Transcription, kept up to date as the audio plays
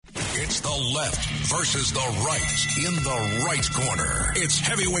It's the left versus the right. In the right corner, it's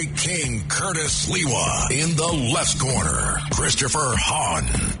heavyweight king Curtis Sliwa. In the left corner, Christopher Hahn.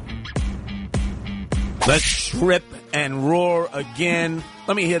 Let's rip and roar again.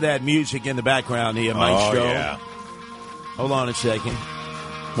 Let me hear that music in the background here, Maestro. Yeah. Hold on a second.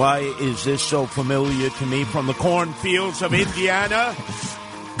 Why is this so familiar to me from the cornfields of Indiana?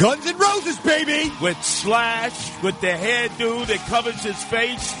 Guns N' Roses, baby! With Slash, with the hairdo that covers his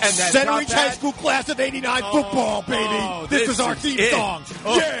face, and that Center top Ridge hat. High School class of '89 football, baby! This is our theme song.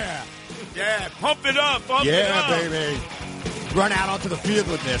 Oh. Yeah! Yeah, pump it up, pump it up. Yeah, baby. Run out onto the field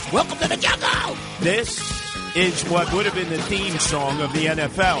with this. Welcome to the jungle! This is what would have been the theme song of the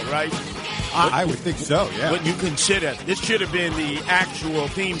NFL, right? I would think so, yeah. When you consider, this should have been the actual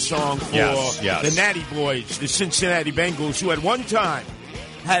theme song for Yes. the Natty Boys, the Cincinnati Bengals, who at one time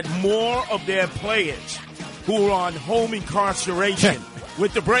had more of their players who were on home incarceration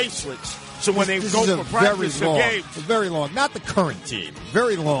with the bracelets. So when they go for practice or games. Very long. Not the current team.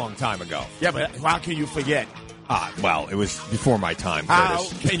 Very long time ago. Yeah, but how can you forget? Well, it was before my time, How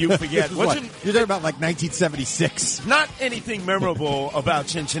Curtis. can you forget? You're talking about like 1976. Not anything memorable about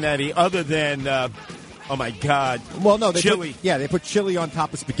Cincinnati other than, oh my God, Well, no, they chili. They put chili on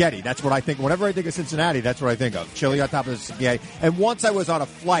top of spaghetti. That's what I think. Whenever I think of Cincinnati, that's what I think of. Chili on top of spaghetti. And once I was on a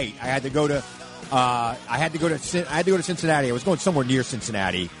flight, I had to go to Cincinnati. I was going somewhere near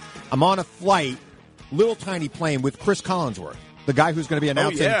Cincinnati. I'm on a flight, little tiny plane with Chris Collinsworth, the guy who's going to be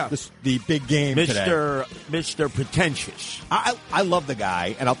announcing the big game today. Mr. Pretentious. I love the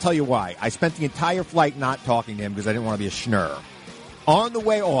guy, and I'll tell you why. I spent the entire flight not talking to him because I didn't want to be a schnurr. On the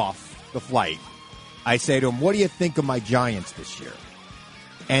way off the flight, I say to him, "What do you think of my Giants this year?"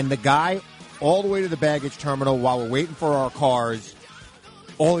 And the guy, all the way to the baggage terminal while we're waiting for our cars,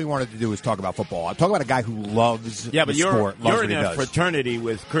 all he wanted to do was talk about football. I'm talking about a guy who loves the sport. You're in a fraternity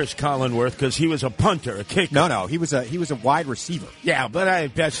with Chris Collinsworth because he was a punter, a kicker. No, he was a wide receiver. Yeah, but I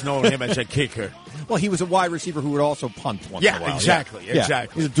best know him as a kicker. Well, he was a wide receiver who would also punt once in a while. Yeah, exactly.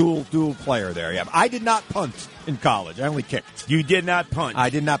 He's a dual player there. Yeah, I did not punt in college. I only kicked. You did not punt.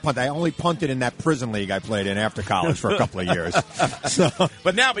 I did not punt. I only punted in that prison league I played in after college for a couple of years.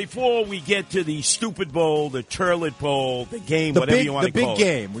 But now, before we get to the stupid bowl, the turlet bowl, the game, whatever you want to call it. The big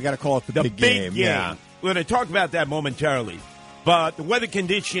game. We got to call it the big game. Yeah. We're going to talk about that momentarily. But the weather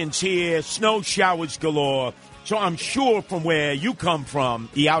conditions here, snow showers galore. So I'm sure from where you come from,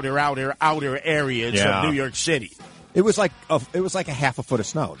 the outer areas of New York City. It was like a half a foot of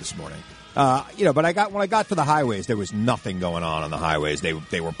snow this morning. But when I got to the highways, there was nothing going on the highways. They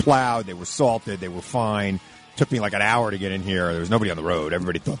were plowed, they were salted, they were fine. Took me like an hour to get in here. There was nobody on the road.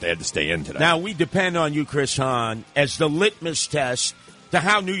 Everybody thought they had to stay in today. Now we depend on you, Chris Hahn, as the litmus test to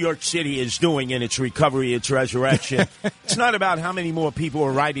how New York City is doing in its recovery, its resurrection. It's not about how many more people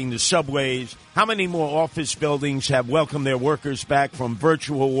are riding the subways, how many more office buildings have welcomed their workers back from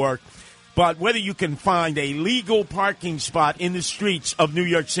virtual work, but whether you can find a legal parking spot in the streets of New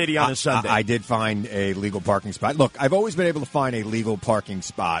York City on a Sunday. I did find a legal parking spot. Look, I've always been able to find a legal parking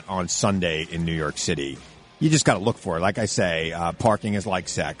spot on Sunday in New York City. You just got to look for it. Like I say, parking is like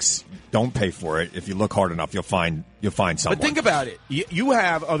sex. Don't pay for it. If you look hard enough, you'll find someone. But think about it. You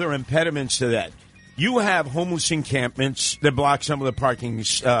have other impediments to that. You have homeless encampments that block some of the parking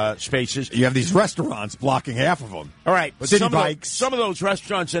spaces. You have these restaurants blocking half of them. All right, but City bikes. Some of those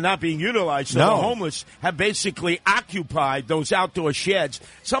restaurants are not being utilized. So the homeless have basically occupied those outdoor sheds.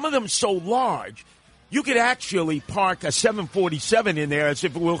 Some of them so large, you could actually park a 747 in there as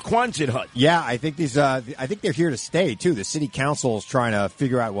if it were a Quonset hut. Yeah, I think they're here to stay too. The city council is trying to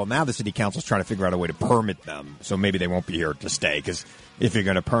figure out. Well, now the city council is trying to figure out a way to permit them. So maybe they won't be here to stay because if you're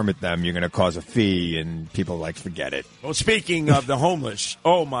going to permit them, you're going to cause a fee, and people like forget it. Well, speaking of the homeless,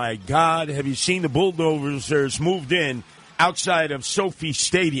 oh my God, have you seen the bulldozers moved in outside of SoFi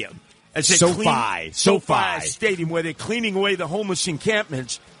Stadium? SoFi Stadium, where they're cleaning away the homeless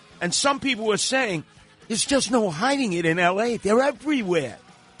encampments, and some people were saying, there's just no hiding it in L.A. They're everywhere.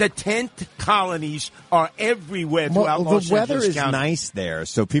 The tent colonies are everywhere throughout Los Angeles County. The weather is County. nice there,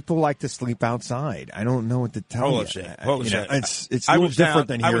 so people like to sleep outside. I don't know what to tell you. It's a little different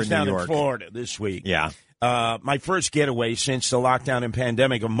than here in New York. I was down in Florida this week. Yeah. My first getaway since the lockdown and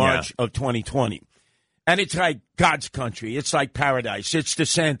pandemic of March of 2020. And it's like God's country. It's like paradise. It's the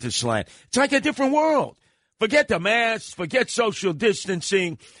Santa's land. It's like a different world. Forget the masks. Forget social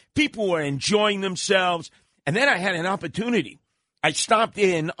distancing. People were enjoying themselves. And then I had an opportunity. I stopped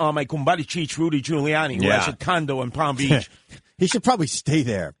in on my kumbari cheech, Rudy Giuliani, who has a condo in Palm Beach. He should probably stay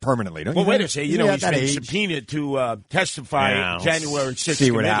there permanently, don't you? Well, wait a second. He's been subpoenaed to testify January 6th.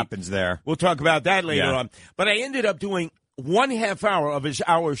 See what happens there. We'll talk about that later on. But I ended up doing one half hour of his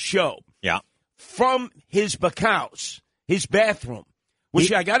hour show. Yeah. From his house, his bathroom,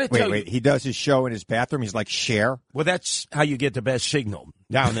 which I got to tell you. He does his show in his bathroom. He's like Cher. Well, that's how you get the best signal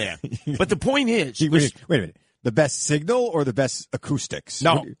down there. But the point is. Wait a minute. The best signal or the best acoustics?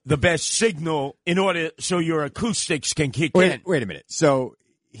 No, the best signal in order so your acoustics can kick in. Wait a minute. So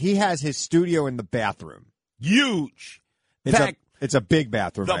he has his studio in the bathroom. Huge. It's a big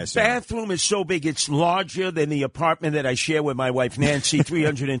bathroom. The bathroom is so big, it's larger than the apartment that I share with my wife, Nancy,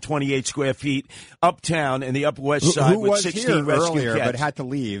 328 square feet, uptown in the Upper West Side with 16 rescue earlier, cats. but had to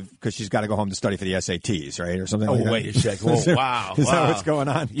leave because she's got to go home to study for the SATs, right, or something Oh, like that. wait a second. Oh, wow. Is that what's going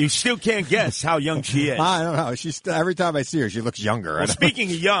on? You still can't guess how young she is. I don't know. Every time I see her, she looks younger. Well,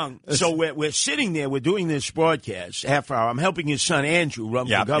 speaking of young, so we're sitting there, we're doing this broadcast, half hour. I'm helping his son, Andrew, run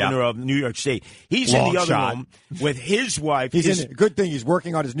for governor of New York State. He's in the other room with his wife. Good thing he's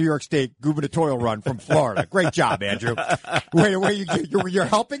working on his New York State gubernatorial run from Florida. Great job, Andrew. Wait, you're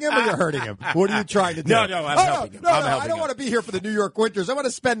helping him or you're hurting him? What are you trying to do? No, I'm helping him. I don't want to be here for the New York winters. I want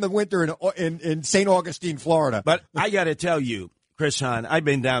to spend the winter in St. Augustine, Florida. But I got to tell you, Chris Hahn, I've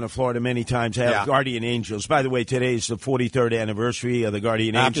been down to Florida many times. I have Guardian Angels. By the way, today is the 43rd anniversary of the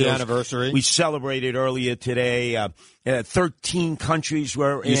Guardian Angels. Happy anniversary. We celebrated earlier today. 13 countries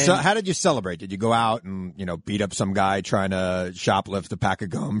were in. How did you celebrate? Did you go out and beat up some guy trying to shoplift a pack of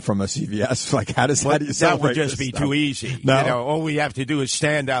gum from a CVS? Like how do you celebrate? That would just be too easy. No? All we have to do is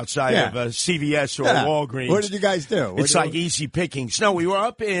stand outside of a CVS or Walgreens. What did you guys do? It's like easy pickings. No, we were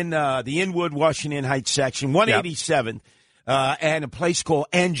up in the Inwood, Washington Heights section, 187. And a place called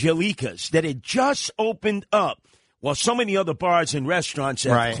Angelica's that had just opened up. Well, so many other bars and restaurants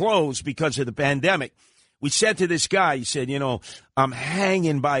have closed because of the pandemic. We said to this guy, he said, I'm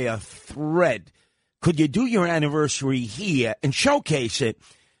hanging by a thread. Could you do your anniversary here and showcase it?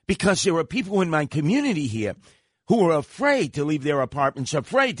 Because there are people in my community here who are afraid to leave their apartments,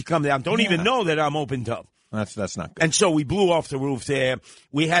 afraid to come down, don't even know that I'm opened up. That's not good. And so we blew off the roof there.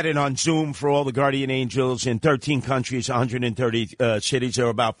 We had it on Zoom for all the Guardian Angels in 13 countries, 130 cities. There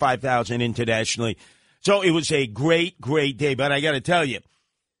were about 5,000 internationally. So it was a great, great day. But I got to tell you,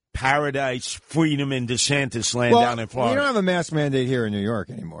 paradise, freedom, and DeSantis land down in Florida. We don't have a mask mandate here in New York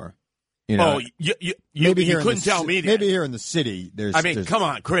anymore. You couldn't tell me that. Maybe here in the city. Come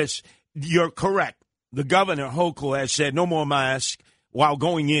on, Chris. You're correct. The governor, Hochul, has said no more masks. While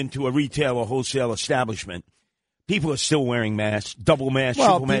going into a retail or wholesale establishment, people are still wearing masks, double masks,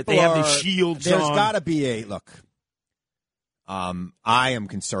 triple masks. They have these shields on. There's got to be look. I am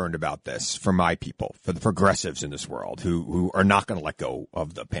concerned about this for my people, for the progressives in this world who are not going to let go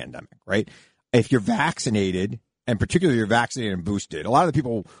of the pandemic, right? If you're vaccinated, and particularly you're vaccinated and boosted, a lot of the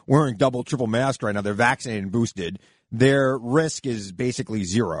people wearing double, triple masks right now, they're vaccinated and boosted. Their risk is basically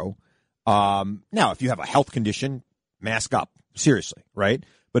zero. Now, if you have a health condition, mask up. Seriously, right?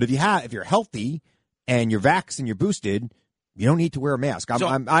 But if you're healthy and you're vaxxed and you're boosted, you don't need to wear a mask.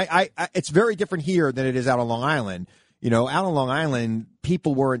 It's very different here than it is out on Long Island. Out on Long Island,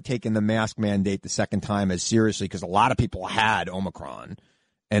 people weren't taking the mask mandate the second time as seriously because a lot of people had Omicron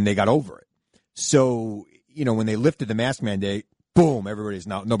and they got over it. So, when they lifted the mask mandate, boom,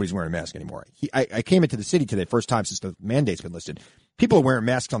 nobody's wearing a mask anymore. I came into the city today, first time since the mandate's been listed. People are wearing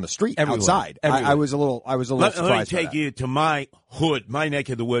masks on the street outside. I was a little surprised. Let me take you to my hood, my neck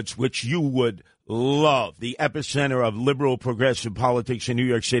of the woods, which you would love, the epicenter of liberal progressive politics in New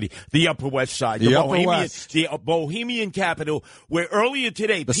York City, the Upper West Side, the Bohemian capital, where earlier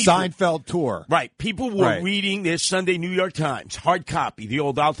today the Seinfeld tour, right? People were reading their Sunday New York Times hard copy, the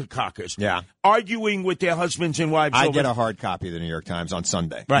old Altacockers, arguing with their husbands and wives. I get a hard copy of the New York Times on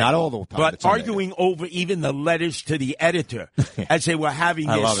Sunday, right. Not all the time, but arguing over even the letters to the editor as they were having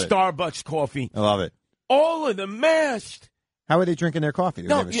their Starbucks coffee. I love it. All of them masked. How are they drinking their coffee? Do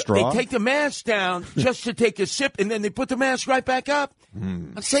they have a straw? They take the mask down just to take a sip, and then they put the mask right back up.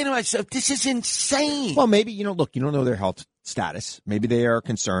 I'm saying to myself, this is insane. Well, maybe, you don't know their health status. Maybe they are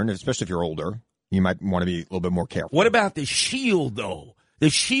concerned, especially if you're older. You might want to be a little bit more careful. What about the shield, though? The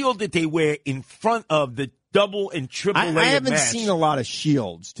shield that they wear in front of the double and triple layered I haven't masks. seen a lot of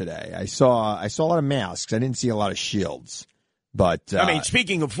shields today. I saw a lot of masks. I didn't see a lot of shields. But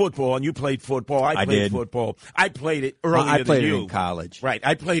speaking of football, and you played football, I played football. I played it earlier than you. I played it in college. Right,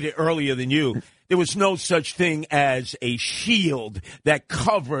 I played it earlier than you. There was no such thing as a shield that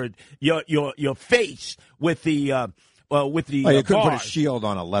covered your face with the you couldn't put a shield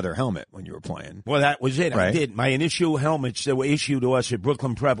on a leather helmet when you were playing. Well, that was it. Right? I did. My initial helmets that were issued to us at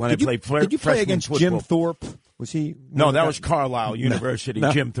Brooklyn Prep when I played Did you play against football. Jim Thorpe? Was he? No, that was Carlisle University,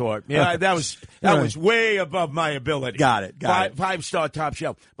 no. Jim Thorpe. Yeah, that was way above my ability. Got it. 5-star top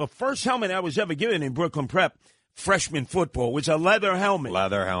shelf. The first helmet I was ever given in Brooklyn Prep freshman football was a leather helmet.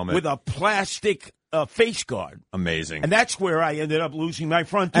 With a plastic face guard. Amazing. And that's where I ended up losing my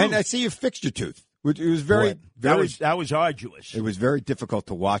front tooth. And I see you fixed your tooth. It was very that was arduous. It was very difficult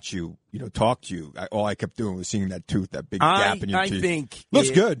to watch you, talk to you. All I kept doing was seeing that tooth, that big gap in your teeth. I think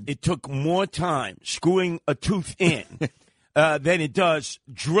looks good. It took more time screwing a tooth in than it does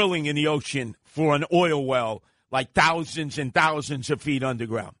drilling in the ocean for an oil well, like thousands and thousands of feet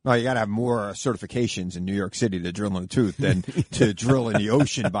underground. Well, you got to have more certifications in New York City to drill in a tooth than to drill in the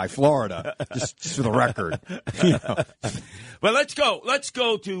ocean by Florida, just for the record. Well, let's go. Let's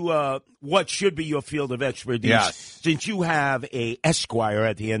go to what should be your field of expertise. Yes. Since you have a Esquire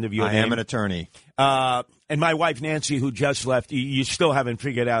at the end of your name. I am an attorney. And my wife, Nancy, who just left, you still haven't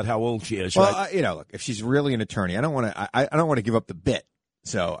figured out how old she is, well, right? Look, if she's really an attorney, I don't want to give up the bit.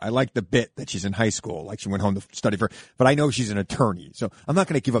 So I like the bit that she's in high school, like she went home to study for. But I know she's an attorney, so I'm not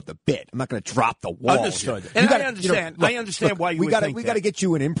going to give up the bit. I'm not going to drop the wall. Understood. And I understand. I understand why you would think that. We got to get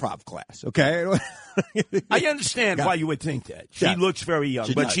you an improv class, okay? I understand why you would think that. She looks very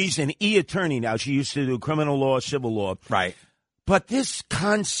young, but she's an attorney now. She used to do criminal law, civil law. Right. But this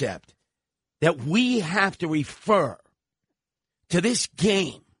concept that we have to refer to this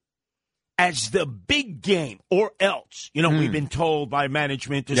game as the big game, or else, we've been told by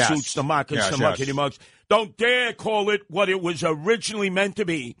management to suits the mockers, the muckety mucks, don't dare call it what it was originally meant to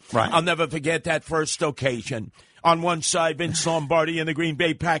be. Right. I'll never forget that first occasion. On one side, Vince Lombardi and the Green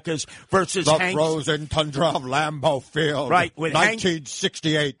Bay Packers versus the frozen tundra of Lambeau Field. Right, with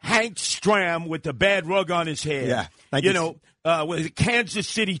 1968. Hank Stram with the bad rug on his head. Yeah. With the Kansas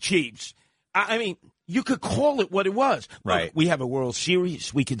City Chiefs. I mean, you could call it what it was. Right. Look, we have a World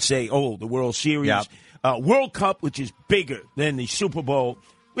Series. We could say, the World Series. Yep. World Cup, which is bigger than the Super Bowl.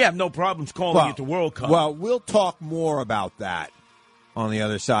 We have no problems calling it the World Cup. Well, we'll talk more about that on the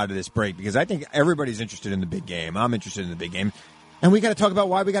other side of this break, because I think everybody's interested in the big game. I'm interested in the big game. And we got to talk about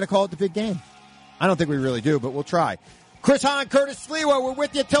why we got to call it the big game. I don't think we really do, but we'll try. Chris Hahn, Curtis Sliwa, we're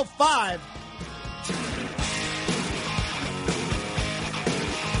with you till 5.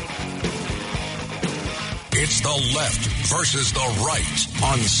 It's the left versus the right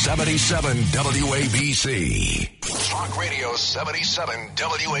on 77 WABC. Talk Radio 77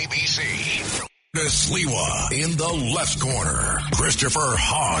 WABC. Sliwa in the left corner. Christopher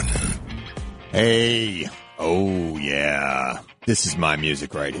Hahn. Hey. Oh, yeah. This is my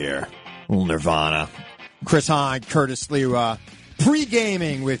music right here. Little Nirvana. Chris Hahn, Curtis Sliwa,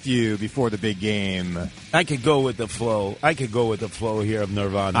 pre-gaming with you before the big game. I could go with the flow. Here of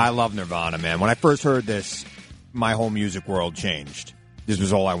Nirvana. I love Nirvana, man. When I first heard this, my whole music world changed. This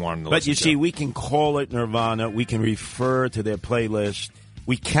was all I wanted to listen to. But you see, we can call it Nirvana. We can refer to their playlist.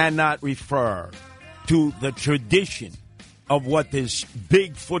 We cannot refer to the tradition of what this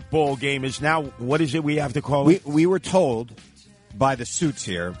big football game is. Now, what is it we have to call it? We were told by the suits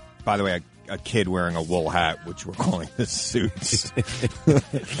here, by the way, a kid wearing a wool hat, which we're calling the suits.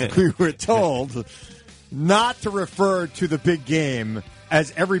 We were told not to refer to the big game,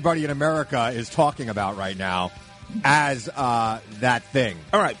 as everybody in America is talking about right now, as that thing.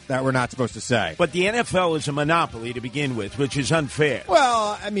 All right. That we're not supposed to say. But the NFL is a monopoly to begin with, which is unfair.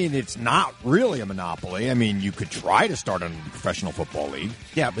 Well, I mean, it's not really a monopoly. I mean, you could try to start a professional football league.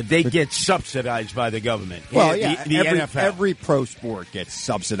 Yeah, but they get subsidized by the government. Well, yeah, the NFL. Every pro sport gets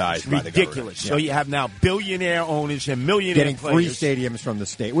subsidized by the government. Ridiculous. So you have now billionaire owners and millionaire getting players. Free stadiums from the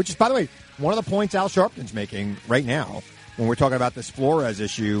state, which is, by the way, one of the points Al Sharpton's making right now when we're talking about this Flores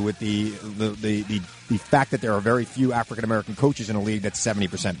issue with the fact that there are very few African-American coaches in a league that's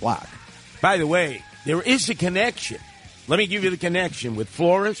 70% black. By the way, there is a connection. Let me give you the connection with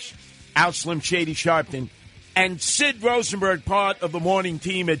Flores, Al Slim Shady Sharpton, and Sid Rosenberg, part of the morning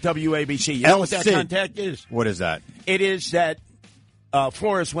team at WABC. You know what that contact is? What is that? It is that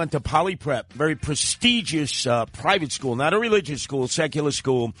Flores went to Poly Prep, very prestigious private school, not a religious school, secular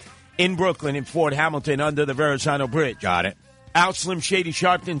school, in Brooklyn, in Fort Hamilton, under the Verrazano Bridge. Got it. Al Slim Shady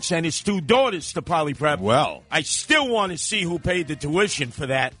Sharpton sent his 2 daughters to Poly Prep. Well, I still want to see who paid the tuition for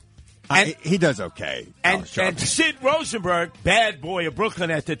that. And, he does okay. And Sid Rosenberg, bad boy of Brooklyn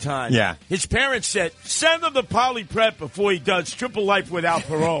at the time. Yeah. His parents said, send him to Poly Prep before he does triple life without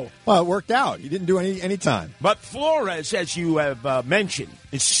parole. Well, it worked out. He didn't do any time. But Flores, as you have mentioned,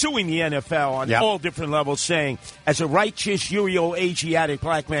 is suing the NFL on all different levels, saying, as a righteous Euro-Asiatic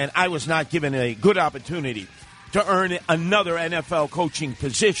black man, I was not given a good opportunity to earn another NFL coaching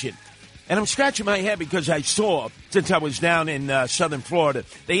position. And I'm scratching my head because I saw, since I was down in southern Florida,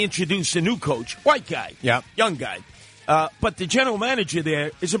 they introduced a new coach, white guy, young guy. But the general manager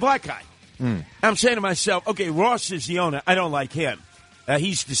there is a black guy. I'm saying to myself, okay, Ross is the owner. I don't like him.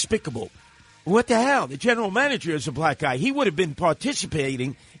 He's despicable. What the hell? The general manager is a black guy. He would have been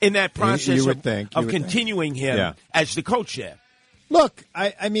participating in that process of continuing him as the coach there. Look,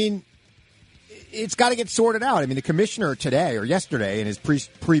 I mean, it's got to get sorted out. I mean, the commissioner today or yesterday in his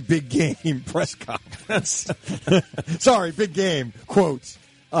pre-big game press conference, sorry, big game, quotes,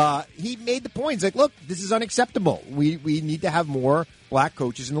 he made the point. He's like, look, this is unacceptable. We need to have more black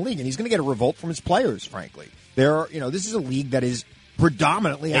coaches in the league. And he's going to get a revolt from his players, frankly. This is a league that is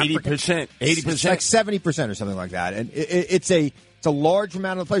predominantly 80%. It's like 70% or something like that. And it's a large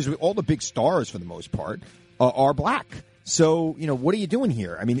amount of the players. All the big stars, for the most part, are black. So, what are you doing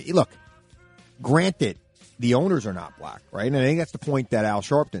here? I mean, look, granted, the owners are not black, right? And I think that's the point that Al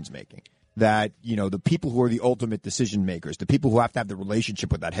Sharpton's making. That, the people who are the ultimate decision makers, the people who have to have the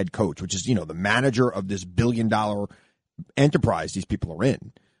relationship with that head coach, which is, the manager of this billion-dollar enterprise these people are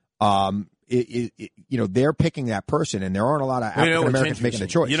in, they're picking that person, and there aren't a lot of African Americans making the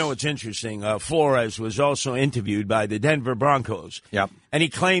choice. You know what's interesting? Flores was also interviewed by the Denver Broncos. Yep. And he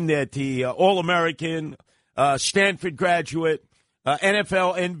claimed that the All-American, Stanford graduate,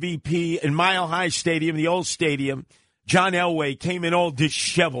 NFL MVP in Mile High Stadium, the old stadium, John Elway came in all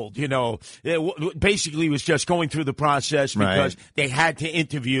disheveled, It basically was just going through the process because they had to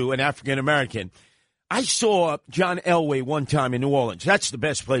interview an African American. I saw John Elway one time in New Orleans. That's the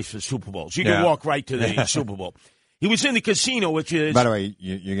best place for Super Bowls. You can walk right to the Super Bowl. He was in the casino, which is... By the way,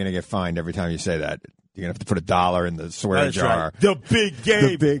 you're going to get fined every time you say that. You're going to have to put $1 in the swear jar. Right. The big game.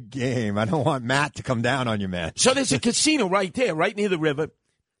 The big game. I don't want Matt to come down on you, man. So there's a casino right there, right near the river.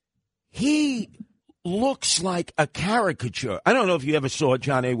 He looks like a caricature. I don't know if you ever saw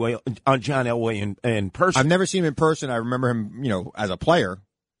John Elway in person. I've never seen him in person. I remember him, as a player.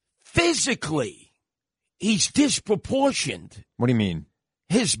 Physically, he's disproportioned. What do you mean?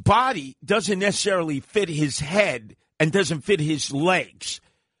 His body doesn't necessarily fit his head and doesn't fit his legs.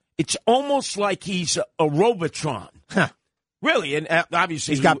 It's almost like he's a Robotron. Huh. Really, and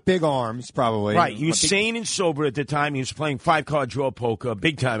obviously... He's got big arms, probably. Right. He was sane and sober at the time. He was playing 5-card draw poker,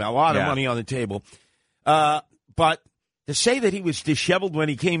 big time, a lot of money on the table. But to say that he was disheveled when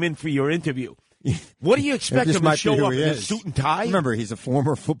he came in for your interview, what do you expect him to show up in a suit and tie? Remember, he's a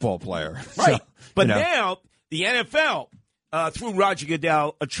former football player. Right. So, but now, the NFL, through Roger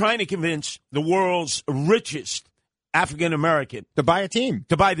Goodell, are trying to convince the world's richest African-American to buy a team.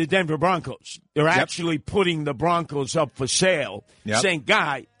 To buy the Denver Broncos. They're actually putting the Broncos up for sale, saying,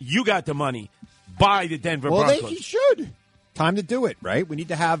 guy, you got the money. Buy the Denver Broncos. Well, they should. Time to do it, right? We need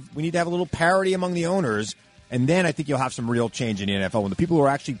to have a little parity among the owners, and then I think you'll have some real change in the NFL. When the people who are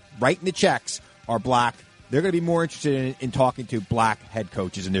actually writing the checks are black, they're going to be more interested in talking to black head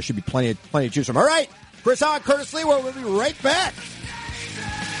coaches, and there should be plenty to choose from. All right, Chris Hahn, Curtis Sliwa, we'll be right back.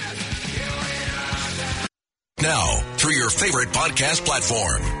 Now, through your favorite podcast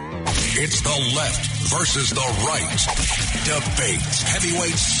platform, it's the left versus the right. Debate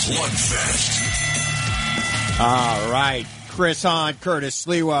Heavyweight Slugfest. All right. Chris Hahn, Curtis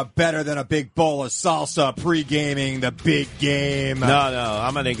Sliwa, better than a big bowl of salsa, pre-gaming the big game. No,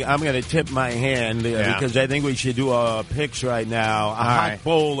 I'm gonna tip my hand because I think we should do our picks right now. A hot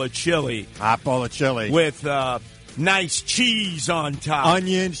bowl of chili. Hot bowl of chili. With nice cheese on top.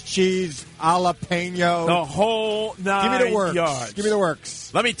 Onions, cheese, jalapeno. The whole 9 Give me the works. yards. Give me the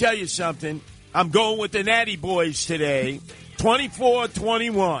works. Let me tell you something. I'm going with the Natty Boys today,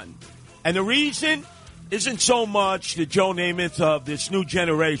 24-21. And the reason isn't so much the Joe Namath of this new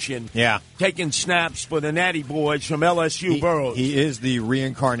generation taking snaps for the Natty Boys from LSU Burroughs. He is the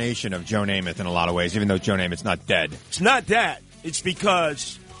reincarnation of Joe Namath in a lot of ways, even though Joe Namath's not dead. It's not that. It's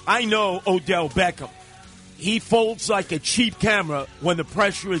because I know Odell Beckham. He folds like a cheap camera when the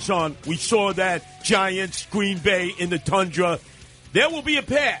pressure is on. We saw that Giants, Green Bay in the tundra. There will be a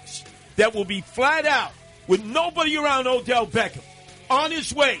pass that will be flat out with nobody around Odell Beckham on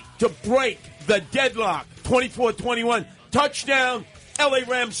his way to break the deadlock. 24-21 touchdown. LA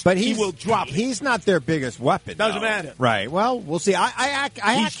Rams. But he will drop it. He's not their biggest weapon. Doesn't matter. Right. Well, we'll see. I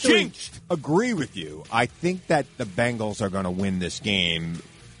actually agree with you. I think that the Bengals are going to win this game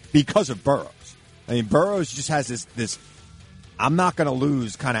because of Burrows. I mean, Burrows just has this I'm not going to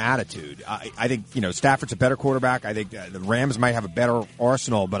lose kind of attitude. I think, Stafford's a better quarterback. I think the Rams might have a better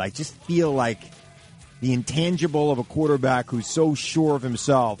arsenal, but I just feel like the intangible of a quarterback who's so sure of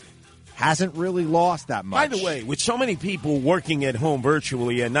himself hasn't really lost that much. By the way, with so many people working at home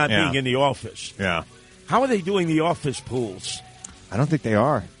virtually and not being in the office, how are they doing the office pools? I don't think they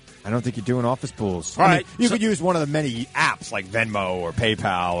are. I don't think you're doing office pools. All right. You could use one of the many apps like Venmo or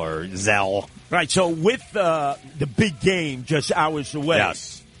PayPal or Zelle. Right. So with the big game just hours away,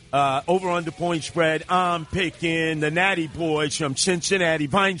 over under point spread. I'm picking the Natty Boys from Cincinnati,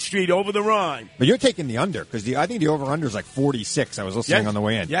 Vine Street over the Rhine. But you're taking the under because I think the over under is like 46. I was listening on the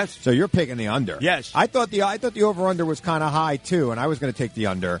way in. Yes. So you're picking the under. Yes. I thought the over under was kind of high too, and I was going to take the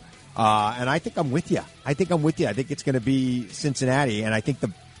under. And I think I'm with you. I think it's going to be Cincinnati, and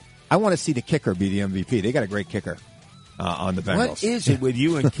I want to see the kicker be the MVP. They got a great kicker. On the Bengals. What is it with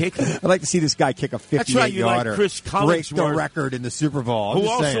you and kicking? I'd like to see this guy kick a 58-yarder. That's right, you like Chris break the record in the Super Bowl. Who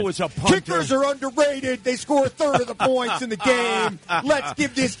also is a punter. Kickers are underrated. They score a third of the points in the game. Let's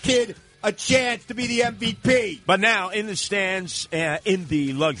give this kid a chance to be the MVP. But now, in the stands, in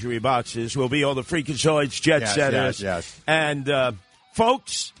the luxury boxes, will be all the freakazoids, jet setters, and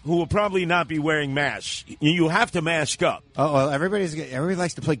folks who will probably not be wearing masks. You have to mask up. Oh, well, everybody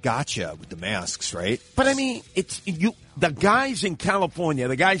likes to play gotcha with the masks, right? But I mean, the guys in California,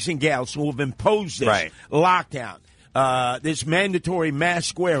 the guys and gals who have imposed this lockdown, this mandatory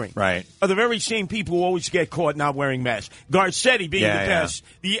mask wearing, are the very same people who always get caught not wearing masks. Garcetti being the best,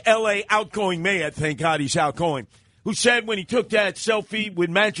 the L.A. outgoing mayor, thank God he's outgoing, who said when he took that selfie with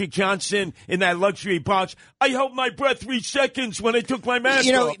Magic Johnson in that luxury box, I held my breath 3 seconds when I took my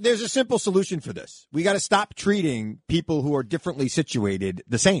mask off. There's a simple solution for this. We got to stop treating people who are differently situated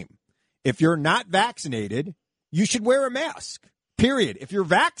the same. If you're not vaccinated, you should wear a mask, period. If you're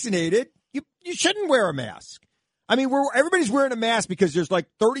vaccinated, you shouldn't wear a mask. I mean, everybody's wearing a mask because there's like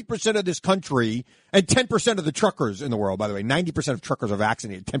 30% of this country and 10% of the truckers in the world, by the way. 90% of truckers are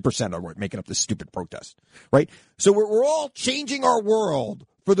vaccinated. 10% are making up this stupid protest, right? So we're all changing our world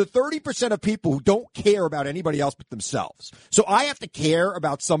for the 30% of people who don't care about anybody else but themselves. So I have to care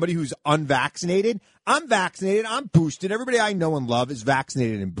about somebody who's unvaccinated. I'm vaccinated. I'm boosted. Everybody I know and love is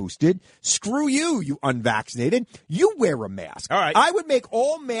vaccinated and boosted. Screw you, you unvaccinated. You wear a mask. All right. I would make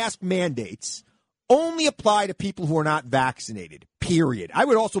all mask mandates only apply to people who are not vaccinated, period. I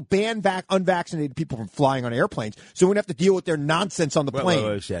would also ban unvaccinated people from flying on airplanes so we wouldn't have to deal with their nonsense on the plane.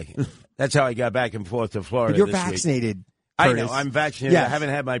 Wait a second. That's how I got back and forth to Florida. But you're this vaccinated. Week. Curtis. I know. I'm vaccinated. Yes. I haven't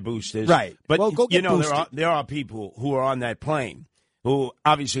had my boosters. Right. But, well, go get boosted. there are people who are on that plane who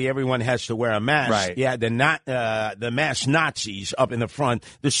obviously everyone has to wear a mask. Right. Yeah, the mask Nazis up in the front,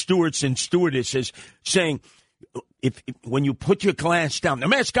 the stewards and stewardesses saying, If when you put your glass down, the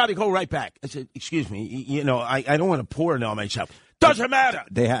mask got to go right back. I said, excuse me, I don't want to pour it on myself. Doesn't matter.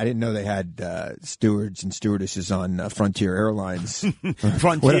 I didn't know they had stewards and stewardesses on Frontier Airlines.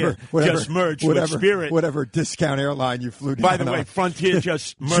 Frontier just merged with Spirit. Whatever discount airline you flew down. By the way, Frontier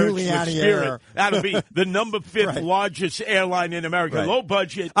just merged with Spirit. Air. That'll be the number 5th largest airline in America. Right. Low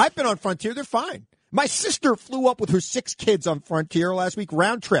budget. I've been on Frontier. They're fine. My sister flew up with her 6 kids on Frontier last week,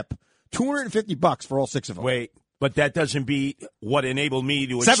 round trip. $250 for all 6 of them. Wait. But that doesn't beat what enabled me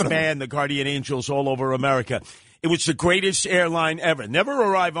to expand the Guardian Angels all over America. It was the greatest airline ever. Never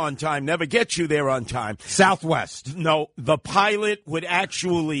arrive on time, never get you there on time. Southwest. No, the pilot would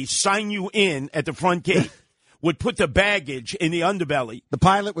actually sign you in at the front gate, would put the baggage in the underbelly. The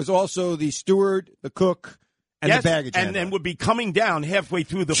pilot was also the steward, the cook, and the baggage handler. And then would be coming down halfway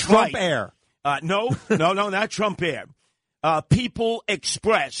through the Trump flight. Air. No, not Trump Air. People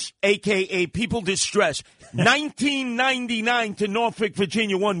Express, a.k.a. People Distress, $19.99 to Norfolk,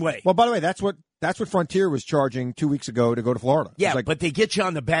 Virginia, one way. Well, by the way, that's what Frontier was charging 2 weeks ago to go to Florida. Yeah, but they get you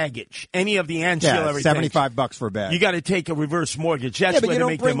on the baggage. Any of the ancillary $75 for a bag. You got to take a reverse mortgage. That's where they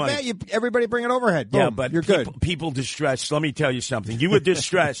make their money. Everybody bring an overhead. Boom, yeah, but you're good. People Distress, let me tell you something. You were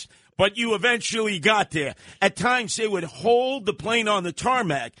distressed, but you eventually got there. At times, they would hold the plane on the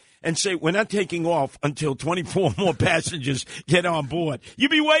tarmac and say, we're not taking off until 24 more passengers get on board. You'd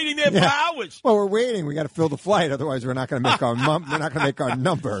be waiting there for hours. Well, we're waiting. We got to fill the flight. Otherwise, we're not going to make our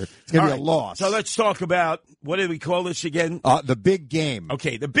number. It's going to be a loss. So let's talk about, what do we call this again? The big game.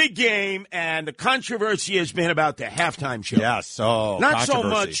 Okay, the big game, and the controversy has been about the halftime show. Yes, not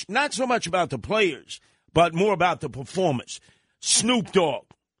so much about the players, but more about the performance. Snoop Dogg.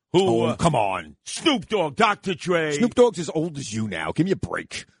 Come on. Snoop Dogg, Dr. Dre. Snoop Dogg's as old as you now. Give me a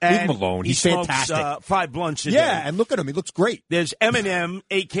break. Leave him alone. He's fantastic. He smokes 5 blunts a day. Yeah, and look at him. He looks great. There's Eminem,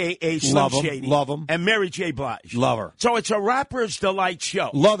 a.k.a. Slim Shady. Love him. And Mary J. Blige. Love her. So it's a rapper's delight show.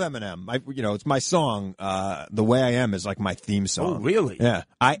 Love Eminem. It's my song. The Way I Am is like my theme song. Oh, really? Yeah.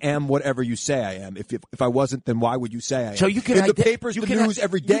 I am whatever you say I am. If I wasn't, then why would you say I am? So you can in the papers, the news,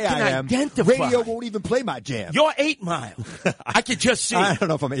 every day I am. Identify. Radio won't even play my jam. You're 8 Mile. I could just see. I don't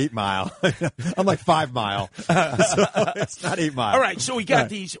know if I'm 8 Mile. I'm like 5 Mile. So it's not 8 Mile. All right, so we got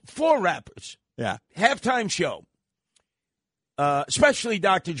these 4 rappers. Yeah. Halftime show. Especially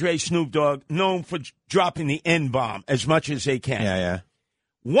Dr. Dre, Snoop Dogg, known for dropping the N-bomb as much as they can. Yeah.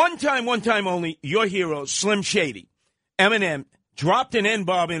 One time only, your hero, Slim Shady, Eminem, dropped an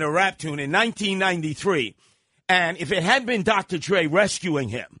N-bomb in a rap tune in 1993, and if it had been Dr. Dre rescuing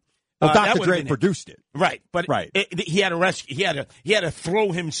him, well, Dr. Dre produced it. Right, but he had to rescue. He had to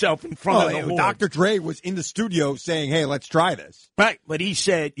throw himself in front of the horde. Dr. Dre was in the studio saying, "Hey, let's try this." Right, but he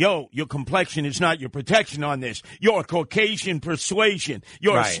said, "Yo, your complexion is not your protection on this. You're a Caucasian persuasion.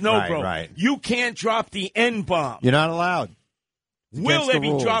 You're a snowblower. Right. You can't drop the N-bomb. You're not allowed." Will they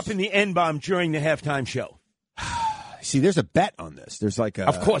be dropping the N-bomb during the halftime show? See, there's a bet on this. There's like a,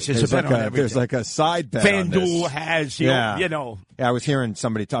 of course, there's a bet on everything. There's like a side bet. FanDuel has, you know. Yeah, I was hearing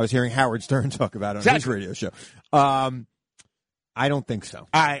Howard Stern talk about it on his radio show. I don't think so.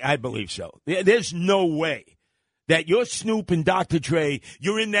 I believe so. There's no way that you're Snoop and Dr. Dre,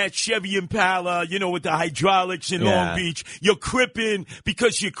 you're in that Chevy Impala, with the hydraulics in Long Beach. You're cripping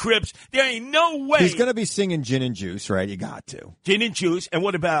because you're Crips. There ain't no way. He's going to be singing Gin and Juice, right? You got to. Gin and Juice. And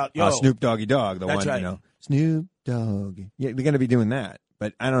what about, Snoop Doggy Dogg, the one, right. Snoop Dogg. Yeah, they're going to be doing that.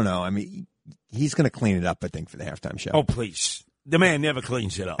 But I don't know. I mean, he's going to clean it up, I think, for the halftime show. Oh, please. The man never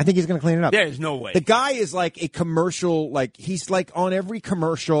cleans it up. I think he's going to clean it up. There's no way. The guy is like a commercial, he's like on every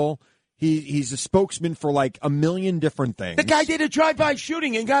commercial. He's a spokesman for like a million different things. The guy did a drive-by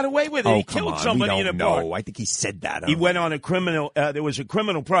shooting and got away with it. He killed somebody in a bar. I think he said that. He went on a criminal. There was a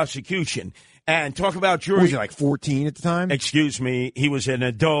criminal prosecution. And talk about jury. Was he like 14 at the time? Excuse me. He was an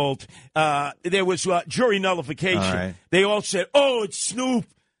adult. There was jury nullification. Right. They all said, "Oh, it's Snoop."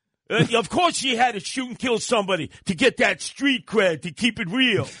 Of course, he had to shoot and kill somebody to get that street cred, to keep it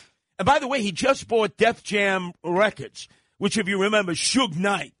real. And by the way, he just bought Def Jam Records, which, if you remember, Suge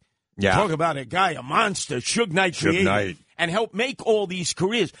Knight. Yeah. Talk about a guy, a monster, Suge Knight created and helped make all these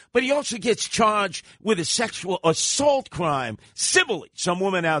careers. But he also gets charged with a sexual assault crime civilly. Some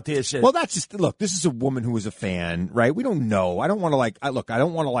woman out there says. Well, that's just, look, this is a woman who is a fan, right? We don't know. I don't want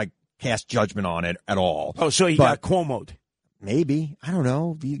to cast judgment on it at all. Oh, so he got Cuomo'd. Maybe. I don't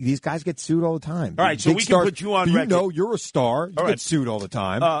know. These guys get sued all the time. All right, so we can put you on record. You know, you're a star. You get sued all the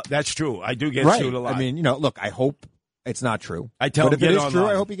time. That's true. I do get sued a lot. I mean, look, I hope it's not true. I tell him, if it is true,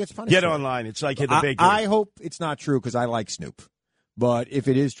 I hope he gets punished. Get online. It's like in the big. I hope it's not true because I like Snoop. But if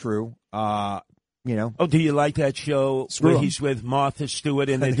it is true, Oh, do you like that show where he's with Martha Stewart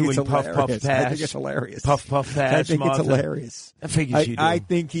and they're doing Puff Puff Pass? I think it's hilarious. Puff Puff Pass. I think Martha. it's hilarious. I figures you do. I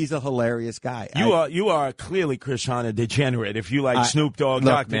think he's a hilarious guy. You are clearly, Chris Hahn, a degenerate if you like Snoop Dogg,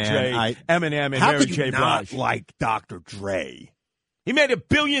 Dr. Dre, Eminem, and Mary J. Blige. How could you not like Dr. Dre? He made $1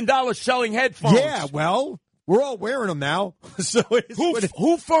 billion selling headphones. Yeah, well, we're all wearing them now. So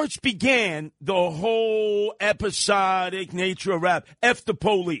who first began the whole episodic nature of rap? F the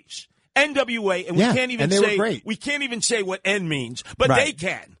police. NWA, and we can't even say what N means, but they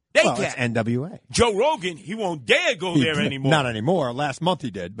can. They can. It's NWA. Joe Rogan, he won't dare go there anymore. Not anymore. Last month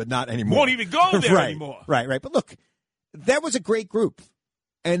he did, but not anymore. Won't even go there anymore. Right. But look, that was a great group,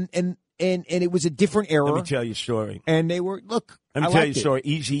 and it was a different era. Let me tell you a story. And they were Let me tell you a story.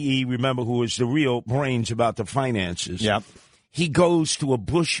 Eazy-E, remember, who was the real brains about the finances. Yep. He goes to a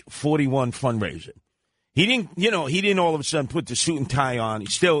Bush 41 fundraiser. He didn't all of a sudden put the suit and tie on.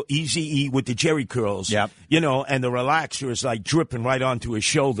 He's still Eazy-E with the jerry curls. Yep. And the relaxer is like dripping right onto his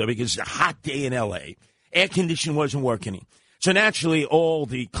shoulder because it's a hot day in L.A. Air conditioning wasn't working. So naturally, all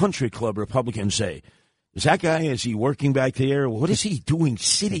the country club Republicans say, is he working back there? What is he doing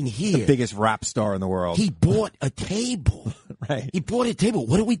sitting here? The biggest rap star in the world. He bought a table. Right. He bought a table.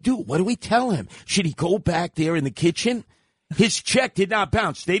 What do we do? What do we tell him? Should he go back there in the kitchen? His check did not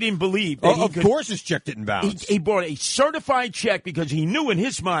bounce. They didn't believe that Of course his check didn't bounce. He bought a certified check because he knew in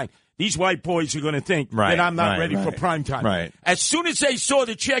his mind, these white boys are going to think that I'm not ready for prime time. Right. As soon as they saw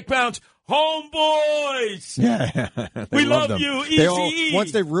the check bounce, homeboys, we love you, Eazy-E.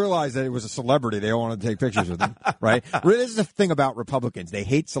 Once they realized that it was a celebrity, they all wanted to take pictures with him, right? This is the thing about Republicans. They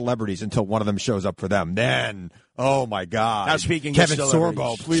hate celebrities until one of them shows up for them. Then, oh, my God. Now, speaking Kevin of celebrities,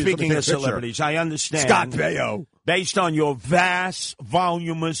 Sorbo, please speaking of celebrities, I understand. Scott Baio. Based on your vast,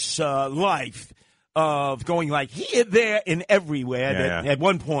 voluminous life of going like here, there, and everywhere, at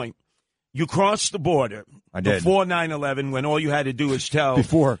one point, you crossed the border. I did. Before 9/11, when all you had to do was tell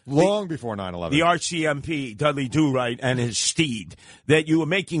long before 9/11, the RCMP, Dudley Do-Right, and his steed, that you were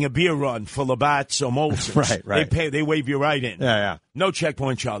making a beer run for Labatt's or Molson's. Right. They wave you right in. Yeah. No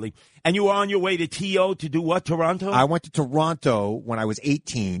checkpoint, Charlie. And you were on your way to TO to do what, Toronto? I went to Toronto when I was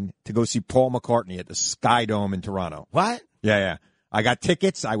 18 to go see Paul McCartney at the Sky Dome in Toronto. What? Yeah. I got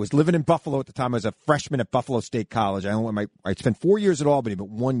tickets. I was living in Buffalo at the time. I was a freshman at Buffalo State College. I spent 4 years at Albany, but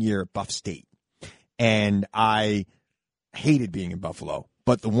 1 year at Buff State. And I hated being in Buffalo.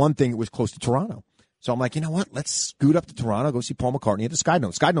 But the one thing, it was close to Toronto. So I'm like, you know what? Let's scoot up to Toronto, go see Paul McCartney at the Sky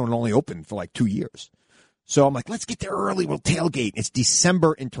Dome. Sky Dome only opened for like 2 years. So I'm like, let's get there early. We'll tailgate. It's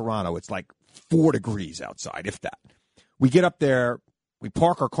December in Toronto. It's like 4 degrees outside, if that. We get up there. We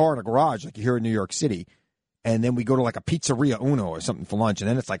park our car in a garage like you hear in New York City. And then we go to like a Pizzeria Uno or something for lunch. And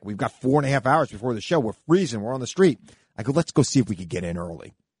then it's like we've got 4.5 hours before the show. We're freezing. We're on the street. I go, let's go see if we could get in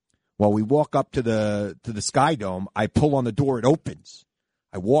early. Well, we walk up to the Sky Dome. I pull on the door. It opens.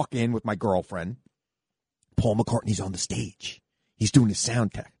 I walk in with my girlfriend. Paul McCartney's on the stage. He's doing his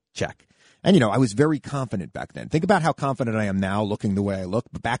sound check. And, I was very confident back then. Think about how confident I am now looking the way I look.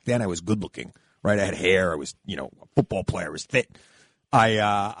 But back then I was good looking, right? I had hair. I was, a football player. I was fit.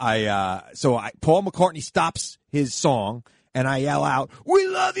 So Paul McCartney stops his song and I yell out, "We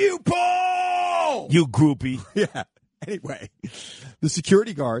love you, Paul!" You groupie. Yeah. Anyway, the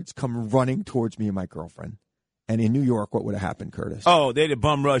security guards come running towards me and my girlfriend. And in New York, what would have happened, Curtis? Oh, they'd have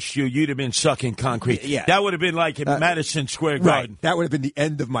bum rushed you. You'd have been sucking concrete. Yeah. That would have been like at Madison Square Garden. Right. That would have been the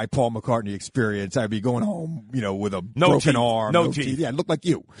end of my Paul McCartney experience. I'd be going home, with a broken arm. No teeth. Yeah, it looked like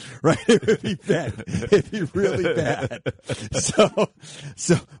you. Right? It would be bad. It'd be really bad.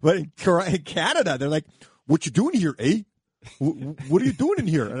 But in Canada, they're like, "What you doing here, eh? What are you doing in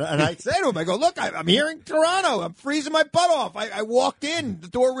here?" And I say to him, I go, "Look, I'm here in Toronto. I'm freezing my butt off. I walked in. The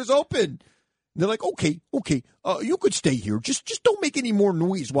door was open." And they're like, okay, you could stay here. Just don't make any more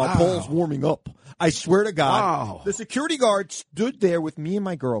noise while Paul's warming up. I swear to God, the security guard stood there with me and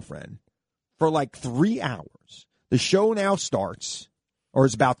my girlfriend for like 3 hours. The show now starts, or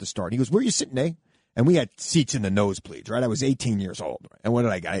is about to start. He goes, "Where are you sitting, eh?" And we had seats in the nosebleeds, right? I was 18 years old. And what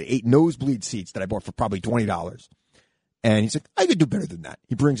did I get? I had 8 nosebleed seats that I bought for probably $20. And he's like, "I could do better than that."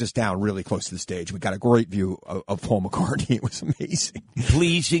 He brings us down really close to the stage. We got a great view of Paul McCartney. It was amazing.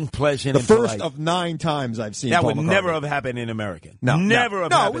 Pleasing, pleasant, the first of 9 times I've seen that Paul would McCartney. Never have happened in America. No.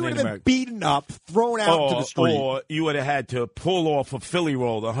 We would have been beaten up, thrown out to the street. Or you would have had to pull off a Philly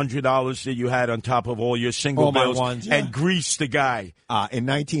roll, the $100 that you had on top of all your single bills, and grease the guy. In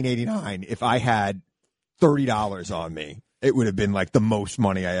 1989, if I had $30 on me, it would have been like the most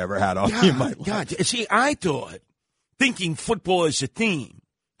money I ever had on me in my life. God, see, I thought, thinking football as a theme,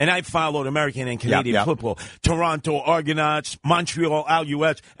 and I followed American and Canadian football, Toronto Argonauts, Montreal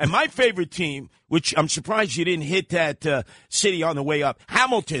Alouettes, and my favorite team, which I'm surprised you didn't hit that city on the way up,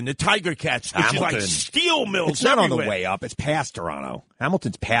 Hamilton, the Tiger Cats, which is like steel mills It's not everywhere. on the way up. It's past Toronto.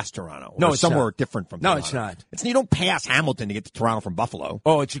 Hamilton's past Toronto. No, it's somewhere not. different from No, Toronto. it's not. You don't pass Hamilton to get to Toronto from Buffalo.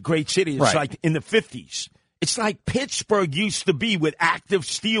 Oh, it's a great city. It's right. like in the 50s. It's like Pittsburgh used to be with active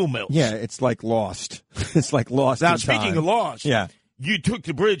steel mills. Yeah, it's like Lost. It's like Lost. Now, in speaking time. of Lost, yeah. You took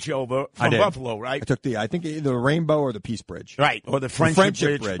the bridge over from Buffalo, right? I took I think either the Rainbow or the Peace Bridge. Right, or the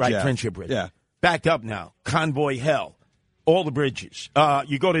Friendship Bridge. Right, yeah. Friendship Bridge. Yeah. Back up now. Convoy Hell. All the bridges.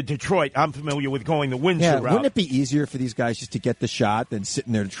 You go to Detroit. I'm familiar with going the Windsor route. Wouldn't it be easier for these guys just to get the shot than sit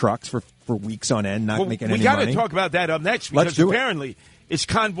in their trucks for weeks on end, not making any money? We got to talk about that up next because apparently it's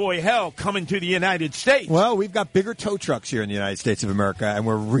Convoy Hell coming to the United States. Well, we've got bigger tow trucks here in the United States of America, and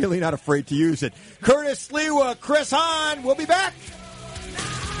we're really not afraid to use it. Curtis Sliwa, Chris Hahn, we'll be back.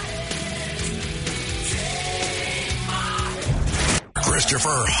 Christopher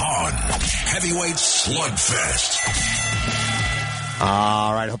Hahn, heavyweight slugfest.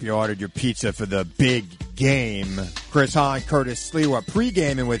 All right, hope you ordered your pizza for the big game. Chris Hahn, Curtis Sliwa,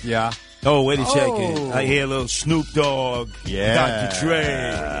 pre-gaming with you. Oh, wait a second. I hear a little Snoop Dogg, Dr.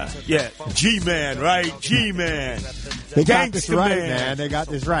 Dre. Yeah, G-Man, right? G-Man. They got this Gangsta right, man. They got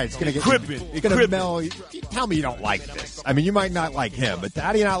this right. It's going to get Crippin'. It's going to meld. Tell me you don't like this. I mean, you might not like him, but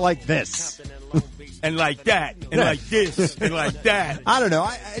how do you not like this? And like that, and like this, and like that. I don't know.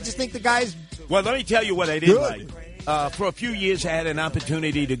 I just think the guy's... Well, let me tell you what I did like. For a few years, I had an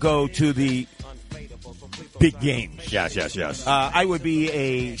opportunity to go to the big games. Yes. I would be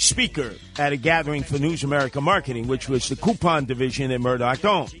a speaker at a gathering for News America Marketing, which was the coupon division at Murdoch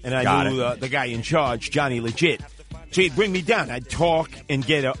owned. And I knew the guy in charge, Johnny Legit. So he'd bring me down. I'd talk and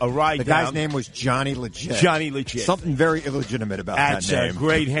get a ride down. The guy's name was Johnny Legit. Johnny Legit. Something very illegitimate about that name. That's a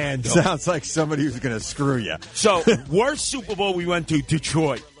great handle. Sounds like somebody who's going to screw you. So, worst Super Bowl we went to,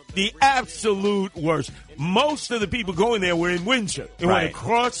 Detroit. The absolute worst. Most of the people going there were in Windsor. They went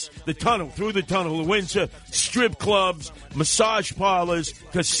across the tunnel, through the tunnel to Windsor, strip clubs, massage parlors,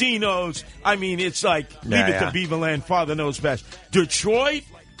 casinos. I mean, it's like, leave it to Beaverland, Father knows best. Detroit?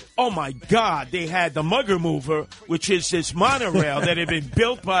 Oh, my God, they had the Mugger Mover, which is this monorail that had been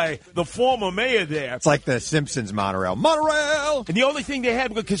built by the former mayor there. It's like the Simpsons monorail. Monorail! And the only thing they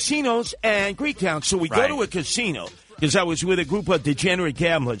had were casinos and Greektown. So we go to a casino, because I was with a group of degenerate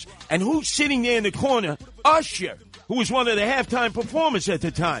gamblers. And who's sitting there in the corner? Usher, who was one of the halftime performers at the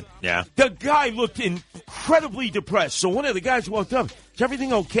time. Yeah. The guy looked incredibly depressed. So one of the guys walked up. Is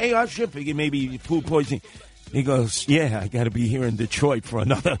everything okay? I should figure maybe food poisoning. He goes, yeah, I got to be here in Detroit for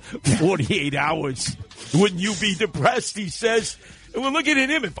another 48 hours. Wouldn't you be depressed? He says. And we're looking at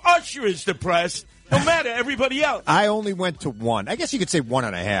him. If Usher is depressed, no matter everybody else. I only went to one. I guess you could say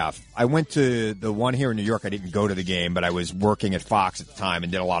 1.5. I went to the one here in New York. I didn't go to the game, but I was working at Fox at the time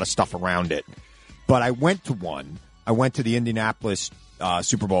and did a lot of stuff around it. But I went to one. I went to the Indianapolis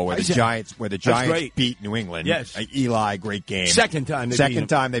Super Bowl where the Giants beat New England. Yes. Eli, great game. Second time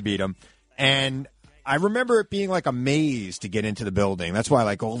they beat them. And I remember it being like a maze to get into the building. That's why,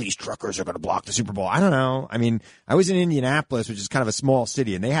 like, all these truckers are going to block the Super Bowl. I don't know. I mean, I was in Indianapolis, which is kind of a small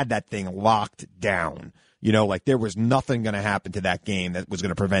city, and they had that thing locked down. You know, like there was nothing going to happen to that game that was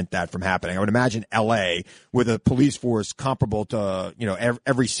going to prevent that from happening. I would imagine L.A. with a police force comparable to, you know,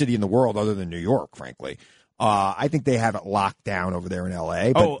 every city in the world other than New York, frankly. I think they have it locked down over there in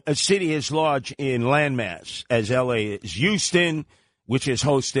L.A. But a city as large in landmass as L.A. is Houston, which has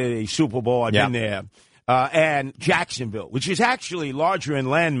hosted a Super Bowl. I've been there. And Jacksonville, which is actually larger in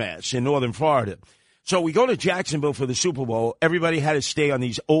landmass in northern Florida. So we go to Jacksonville for the Super Bowl. Everybody had to stay on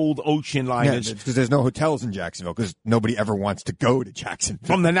these old ocean liners. Because there's no hotels in Jacksonville because nobody ever wants to go to Jacksonville.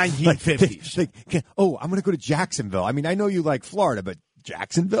 From the 1950s. I'm going to go to Jacksonville. I mean, I know you like Florida, but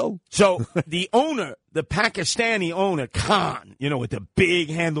Jacksonville? So the owner, the Pakistani owner, Hahn, you know, with the big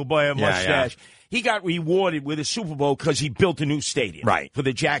handlebar mustache, he got rewarded with a Super Bowl because he built a new stadium for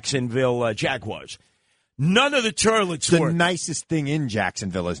the Jacksonville Jaguars. None of the toilets worked. The nicest thing in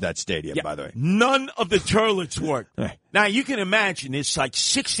Jacksonville is that stadium, by the way. None of the toilets worked. Now, you can imagine it's like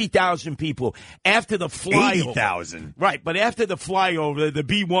 60,000 people after the flyover. 80,000. Right, but after the flyover, the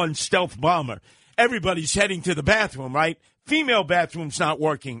B-1 stealth bomber, everybody's heading to the bathroom, right? Female bathroom's not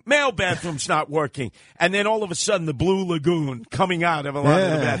working. Male bathroom's not working. And then all of a sudden, the Blue Lagoon coming out of a lot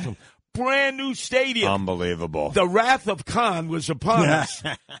of the bathroom. Brand new stadium. Unbelievable. The wrath of Khan was upon us.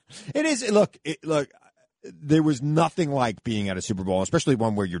 It is. Look, there was nothing like being at a Super Bowl, especially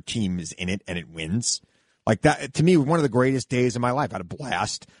one where your team is in it and it wins. Like that, to me, one of the greatest days of my life. I had a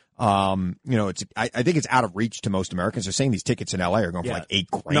blast. You know, I think it's out of reach to most Americans. They're saying these tickets in L.A. are going for like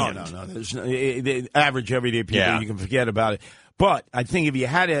 $8,000. No. There's the average everyday people, you can forget about it. But I think if you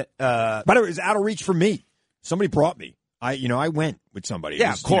had it, but it was out of reach for me. Somebody brought me. I went with somebody.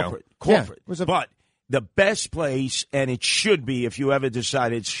 Yeah, corporate. Yeah, but the best place, and it should be, if you ever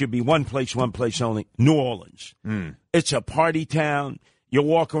decide it should be one place only, New Orleans. It's a party town. You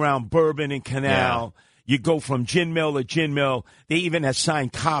walk around Bourbon and Canal. You go from gin mill to gin mill. They even assign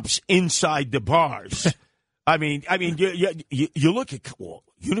cops inside the bars. I mean, you look at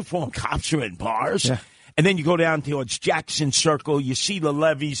uniformed cops are in bars. Yeah. And then you go down towards Jackson Circle. You see the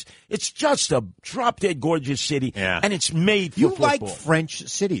levees. It's just a drop-dead gorgeous city. Yeah. And it's made for football. You like French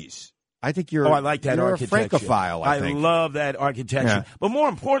cities. I think you're. Oh, I like that architecture. You're a Francophile, I think. I love that architecture. Yeah. But more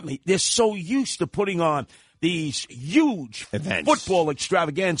importantly, they're so used to putting on these huge events, football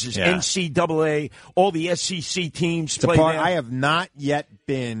extravaganzas. Yeah. NCAA, all the SEC teams play there. I have not yet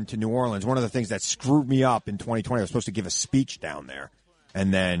been to New Orleans. One of the things that screwed me up in 2020, I was supposed to give a speech down there,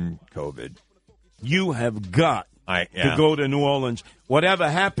 and then COVID. You have got to go to New Orleans. Whatever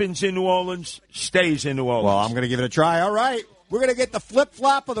happens in New Orleans stays in New Orleans. Well, I'm going to give it a try. All right. We're going to get the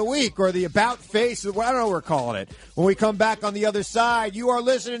flip-flop of the week, or the about-face. I don't know what we're calling it. When we come back on the other side, you are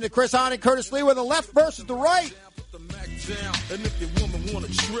listening to Chris Hahn and Curtis Sliwa, the left versus the right. And if your woman want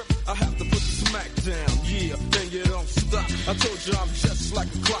to trip, I have to put the smack down. Yeah, then you don't stop. I told you I'm just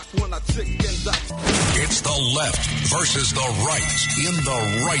like a clock when I tick and dot. It's the left versus the right in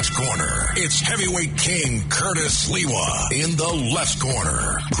the right corner. It's heavyweight king Curtis Sliwa in the left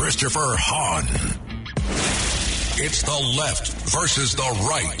corner. Christopher Hahn. It's the left versus the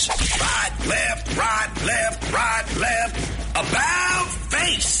right. Right, left, right, left, right, left. About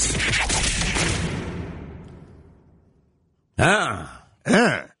face.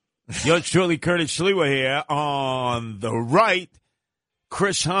 Yours truly, Curtis Sliwa here on the right.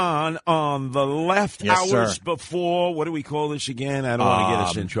 Chris Hahn on the left. Yes, hours sir. Before, what do we call this again? I don't want to get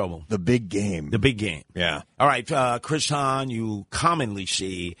us in trouble. The big game. The big game. Yeah. All right, Chris Hahn, you commonly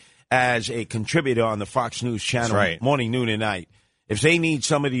see as a contributor on the Fox News channel, right. Morning, noon, and night. If they need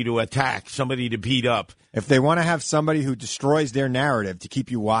somebody to attack, somebody to beat up. If they want to have somebody who destroys their narrative to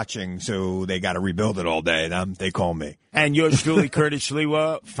keep you watching so they got to rebuild it all day, they call me. And yours truly, Curtis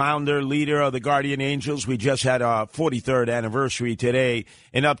Sliwa, founder, leader of the Guardian Angels. We just had our 43rd anniversary today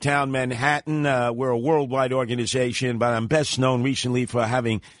in Uptown Manhattan. We're a worldwide organization, but I'm best known recently for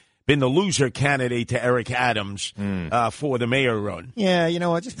having been the loser candidate to Eric Adams for the mayor run. Yeah, you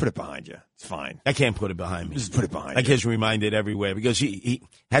know what? Just put it behind you. It's fine. I can't put it behind me. Just put it behind I you. get reminded everywhere because he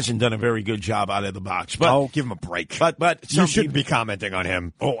hasn't done a very good job out of the box. But give him a break. But you shouldn't be commenting on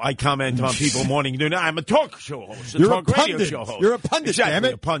him. Oh, I comment on people morning and noon. I'm a talk show host. You're talk a pundit. radio show host. You're a pundit, exactly, damn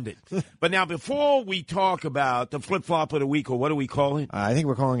it. A pundit. But now, before we talk about the flip-flop of the week, or what do we call it? I think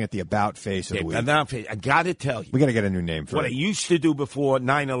we're calling it the about face of the week. About face. I got to tell you. We got to get a new name for what it. I used to do before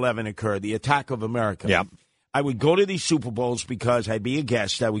 9/11 occurred, the attack of America. Yep. I would go to these Super Bowls because I'd be a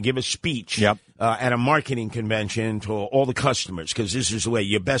guest. I would give a speech Yep. At a marketing convention to all the customers, because this is the way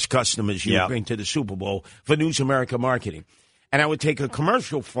your best customers you Yep. would bring to the Super Bowl for News America Marketing. And I would take a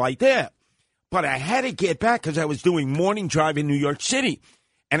commercial flight there. But I had to get back because I was doing morning drive in New York City.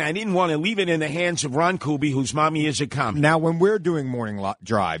 And I didn't want to leave it in the hands of Ron Kuby, whose mommy is a comic. Now, when we're doing morning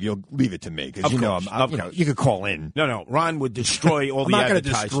drive, you'll leave it to me because you could call in. No, Ron would destroy all the not gonna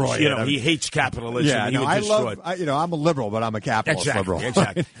advertisers. destroy it. He hates capitalism. Yeah, he would I destroy love. I'm a liberal, but I'm a capitalist liberal.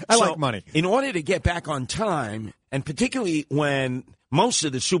 Exactly. I So, like money. In order to get back on time, and particularly when most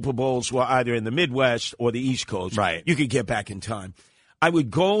of the Super Bowls were either in the Midwest or the East Coast, right, you could get back in time. I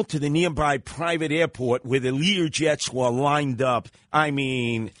would go to the nearby private airport where the Lear jets were lined up. I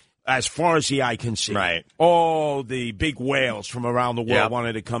mean, as far as the eye can see. Right. All the big whales from around the world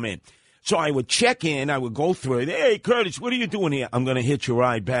wanted to come in. So I would check in. I would go through it. Hey, Curtis, what are you doing here? I'm going to hitch a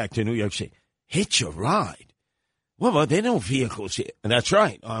ride back to New York City. Hitch a ride? Well, there are no vehicles here. And that's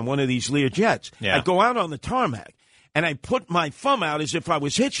right, on one of these Lear jets. Yeah. I'd go out on the tarmac, and I'd put my thumb out as if I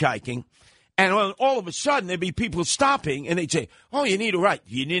was hitchhiking. And all of a sudden, there'd be people stopping, and they'd say, oh, you need a ride.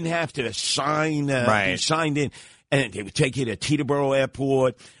 You didn't have to be signed in. And they would take you to Teterboro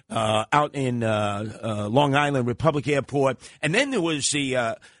Airport, out in Long Island Republic Airport. And then there was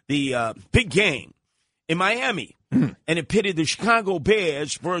the big game in Miami. And it pitted the Chicago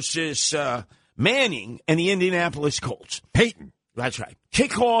Bears versus Manning and the Indianapolis Colts. Peyton. That's right.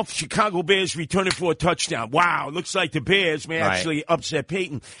 Kickoff, Chicago Bears returning for a touchdown. Wow, looks like the Bears may actually upset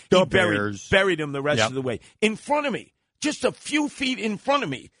Peyton. He buried him the rest of the way. In front of me, just a few feet in front of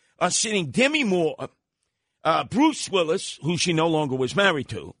me, are sitting Demi Moore, Bruce Willis, who she no longer was married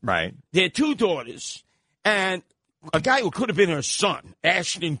to. Right. Their two daughters, and a guy who could have been her son,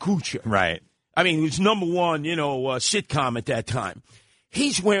 Ashton Kutcher. Right. I mean, he was number one, sitcom at that time.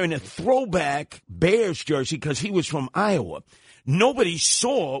 He's wearing a throwback Bears jersey because he was from Iowa. Nobody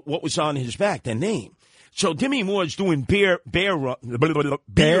saw what was on his back, the name. So Demi Moore's doing beer runs. Beer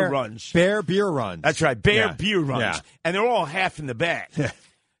beer runs. That's right, beer runs. Yeah. And they're all half in the bag.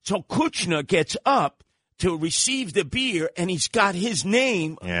 So Kuchner gets up to receive the beer, and he's got his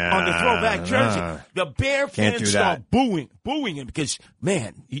name on the throwback jersey. The Bear fans start booing him because,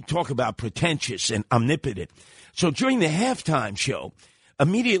 man, you talk about pretentious and omnipotent. So during the halftime show,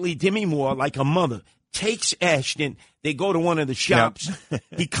 immediately Demi Moore, like a mother, takes Ashton. They go to one of the shops. Yep.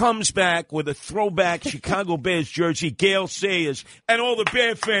 He comes back with a throwback Chicago Bears jersey, Gale Sayers, and all the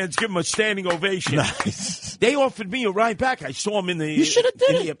Bear fans give him a standing ovation. Nice. They offered me a ride back. I saw him in the. You should have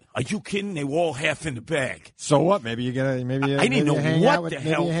did it. Are you kidding? They were all half in the bag. So what? Maybe you get a. Maybe I didn't know what the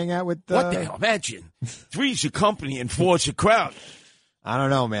hell. Maybe you hang out with. What the hell? Imagine 3's a company and 4's a crowd. I don't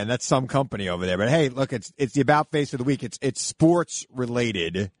know, man. That's some company over there. But hey, look, it's the about face of the week. It's sports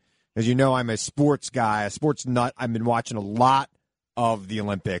related. As you know, I'm a sports guy, a sports nut. I've been watching a lot of the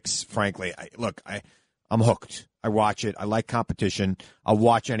Olympics, frankly. I'm hooked. I watch it. I like competition. I'll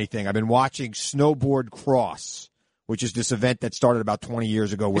watch anything. I've been watching snowboard cross, which is this event that started about 20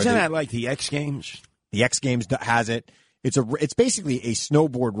 years ago. Isn't that like the X Games? The X Games has it. It's basically a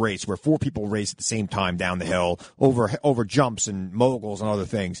snowboard race where 4 people race at the same time down the hill over jumps and moguls and other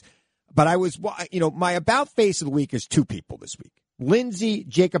things. But my about face of the week is 2 people this week. Lindsay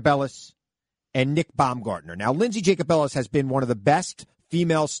Jacobellis and Nick Baumgartner. Now, Lindsay Jacobellis has been one of the best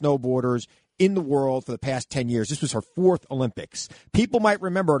female snowboarders in the world for the past 10 years. This was her 4th Olympics. People might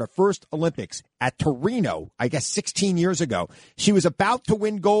remember her first Olympics at Torino, I guess 16 years ago. She was about to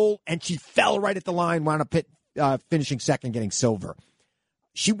win gold, and she fell right at the line, wound up finishing second, getting silver.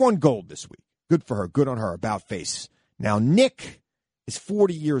 She won gold this week. Good for her. Good on her. About face. Now, Nick is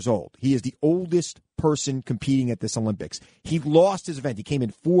 40 years old. He is the oldest person competing at this Olympics. He lost his event. He came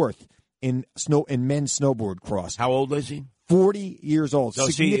in 4th in men's snowboard cross. How old is he? 40 years old. So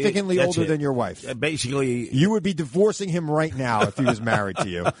significantly older than your wife. Basically, you would be divorcing him right now if he was married to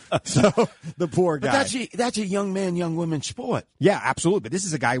you. So the poor guy. But that's a young man, young woman sport. Yeah, absolutely. But this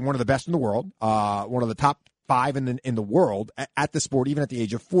is a guy, one of the best in the world, one of the top 5 in the world at the sport, even at the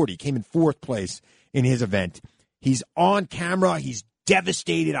age of 40. Came in 4th place in his event. He's on camera. He's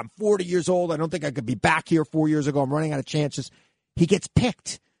devastated. I'm 40 years old. I don't think I could be back here 4 years ago. I'm running out of chances. He gets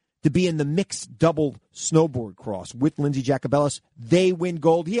picked to be in the mixed double snowboard cross with Lindsey Jacobellis. They win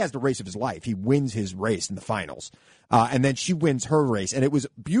gold. He has the race of his life. He wins his race in the finals. And then she wins her race. And it was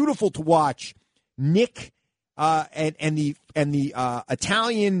beautiful to watch Nick and the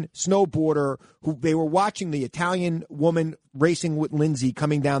Italian snowboarder who they were watching the Italian woman racing with Lindsay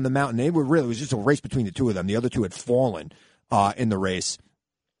coming down the mountain. It was just a race between the two of them. The other two had fallen in the race.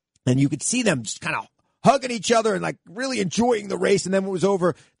 And you could see them just kind of hugging each other and like really enjoying the race. And then when it was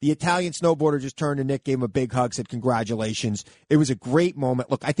over, the Italian snowboarder just turned to Nick, gave him a big hug, said congratulations. It was a great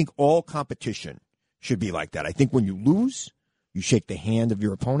moment. Look, I think all competition should be like that. I think when you lose, you shake the hand of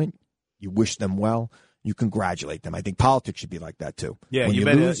your opponent, you wish them well, you congratulate them. I think politics should be like that too. Yeah, when you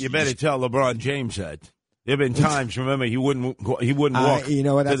better tell LeBron James that. There have been times, remember, he wouldn't walk that's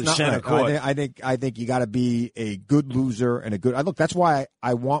to the not center right. court. I think you got to be a good loser and a good. Look, that's why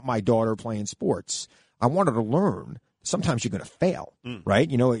I want my daughter playing sports. I want her to learn. Sometimes you're going to fail, right?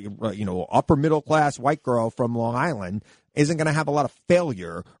 You know, upper middle class white girl from Long Island isn't going to have a lot of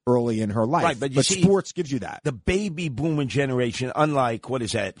failure early in her life. Right, but see, sports gives you that. The baby boomer generation, unlike what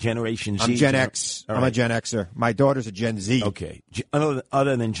is that Generation Z? I'm Gen X. I'm a Gen Xer. My daughter's a Gen Z. Okay,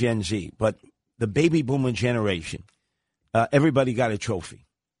 other than Gen Z, but the baby boomer generation, everybody got a trophy.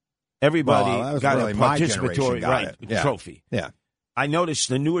 Everybody got really a my generation participatory trophy. Yeah. I noticed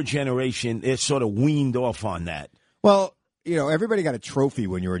the newer generation is sort of weaned off on that. Well, you know, everybody got a trophy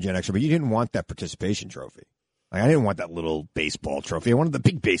when you were a Gen Xer, but you didn't want that participation trophy. Like, I didn't want that little baseball trophy. I wanted the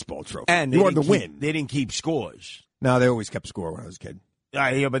big baseball trophy. And you wanted to win. They didn't keep scores. No, they always kept score when I was a kid.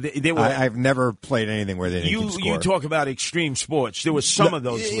 Yeah, but they were. I've never played anything where they didn't keep score. You talk about extreme sports. There was some of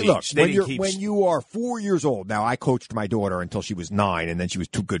those leagues. Look, they when you are 4 years old, now I coached my daughter until she was 9, and then she was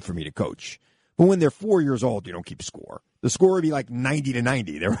too good for me to coach. But when they're 4 years old, you don't keep score. The score would be like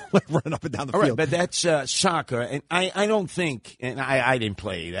 90-90. They're like running up and down the field. Right, but that's soccer, and I don't think, and I didn't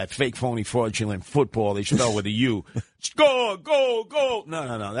play that fake, phony, fraudulent football they spell with a U. Score, go, go.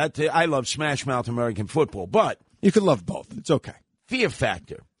 No. I love smash mouth American football, but you can love both. It's okay. Fear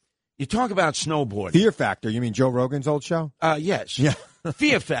factor. You talk about snowboarding. Fear factor. You mean Joe Rogan's old show? Yes. Yeah.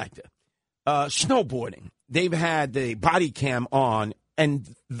 Fear factor. Snowboarding. They've had the body cam on. And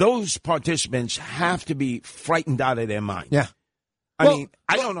those participants have to be frightened out of their mind. Yeah. I mean,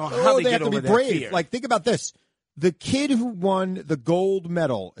 I don't know how they get have to over be that brave. fear. Like, think about this. The kid who won the gold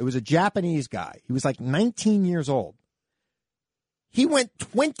medal, it was a Japanese guy. He was like 19 years old. He went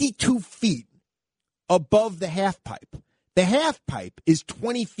 22 feet above the half pipe. The half pipe is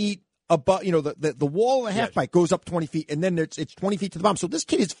 20 feet above, you know, the wall of the half pipe goes up 20 feet, and then it's 20 feet to the bottom. So this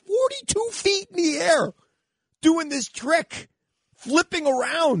kid is 42 feet in the air doing this trick. Flipping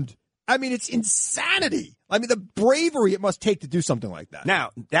around. I mean, it's insanity. I mean, the bravery it must take to do something like that. Now,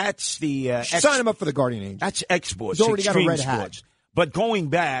 that's the... sign him up for the Guardian Angels. That's exports. He's already got a red sports. hat. But going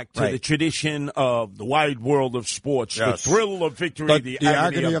back to the tradition of the wide world of sports, the thrill of victory, the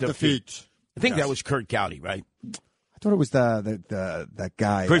agony of defeat. I think that was Kurt Gowdy, right? I thought it was that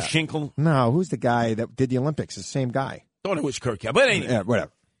guy. Chris Schinkel? No, who's the guy that did the Olympics? The same guy. Thought it was Kurt Gowdy. But anyway. Yeah,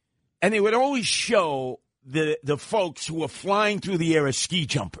 whatever. And they would always show... The folks who were flying through the air as ski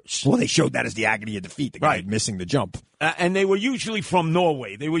jumpers. Well, they showed that as the agony of defeat, the guy missing the jump. And they were usually from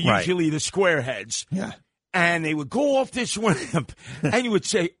Norway. They were usually the squareheads. Yeah. And they would go off this ramp, and you would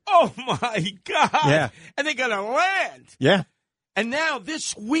say, oh, my God. Yeah. And they're going to land. Yeah. And now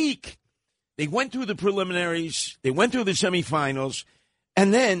this week, they went through the preliminaries, they went through the semifinals,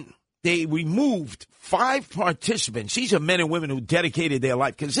 and then they removed 5 participants. These are men and women who dedicated their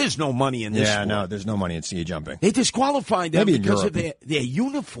life because there's no money in this sport. No, there's no money in ski jumping. They disqualified them because of their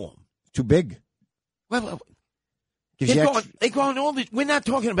uniform. Too big. Well, they're going all this. We're not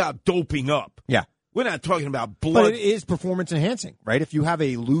talking about doping up. Yeah. We're not talking about blood. But it is performance enhancing, right? If you have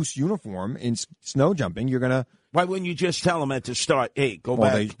a loose uniform in snow jumping, you're going to... Why wouldn't you just tell them at the start, hey, go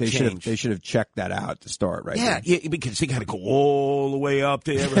back, they should have checked that out to start, right? Yeah, because they got to go all the way up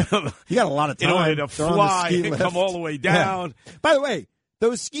there. You got a lot of time. In order to fly and come all the way down. Yeah. By the way,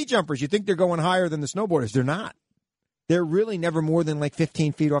 those ski jumpers, you think they're going higher than the snowboarders. They're not. They're really never more than like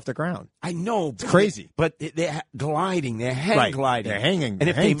 15 feet off the ground. I know. It's crazy. But they're gliding. They're hang gliding. They're hanging. And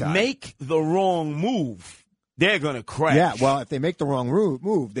if they make the wrong move, they're going to crash. Yeah, well, if they make the wrong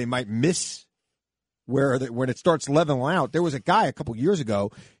move, they might miss when it starts leveling out. There was a guy a couple years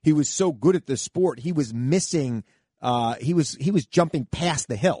ago. He was so good at this sport, he was missing. He was jumping past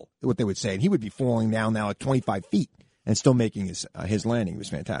the hill, what they would say, and he would be falling down now at 25 feet and still making his landing. He was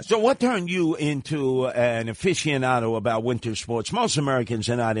fantastic. So, what turned you into an aficionado about winter sports? Most Americans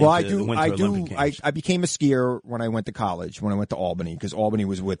are not into the Winter Olympic Games. I became a skier when I went to college. When I went to Albany, because Albany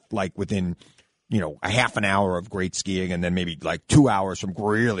was within a half an hour of great skiing and then maybe like 2 hours from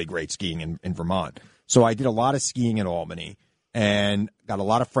really great skiing in Vermont. So I did a lot of skiing in Albany and got a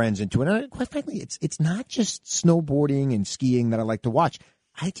lot of friends into it. And quite frankly, it's not just snowboarding and skiing that I like to watch.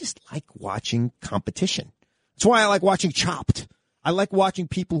 I just like watching competition. That's why I like watching Chopped. I like watching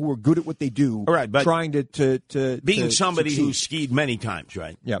people who are good at what they do, all right, but trying to being somebody succeed. who skied many times,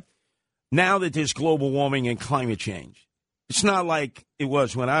 right? Yep. Now that there's global warming and climate change, it's not like it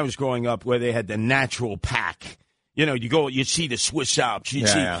was when I was growing up where they had the natural pack. You see the Swiss Alps. You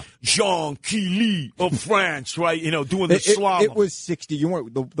see Jean Quilly of France, right? Doing the slalom. It was 60.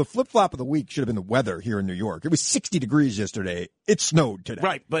 The flip-flop of the week should have been the weather here in New York. It was 60 degrees yesterday. It snowed today.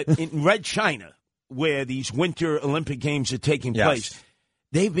 Right, but in Red China, where these Winter Olympic Games are taking place,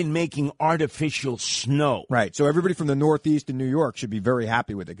 they've been making artificial snow. Right, so everybody from the Northeast in New York should be very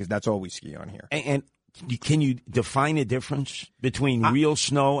happy with it because that's all we ski on here. And can you define a difference between real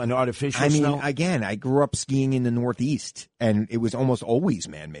snow and artificial snow? Again, I grew up skiing in the Northeast, and it was almost always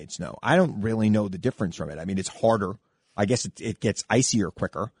man-made snow. I don't really know the difference from it. I mean, it's harder. I guess it gets icier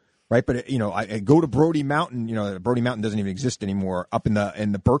quicker. Right, but I go to Brody Mountain. Brody Mountain doesn't even exist anymore. Up in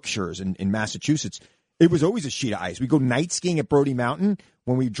the Berkshires in Massachusetts, it was always a sheet of ice. We go night skiing at Brody Mountain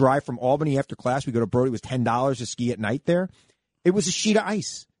when we drive from Albany after class. We go to Brody. It was $10 to ski at night there. It was a sheet of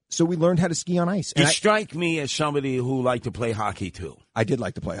ice, so we learned how to ski on ice. You strike me as somebody who liked to play hockey too. I did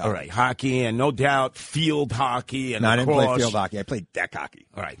like to play hockey. All right, hockey and no doubt field hockey and no, lacrosse. I didn't play field hockey. I played deck hockey.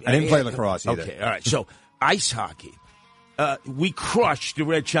 All right, I didn't play lacrosse either. Okay, all right. So ice hockey. We crushed the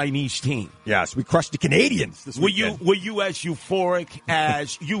Red Chinese team. Yes, we crushed the Canadians this weekend. Were you as euphoric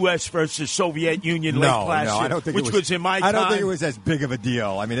as U.S. versus Soviet Union late class? No, I don't think which was in my time. I don't think it was as big of a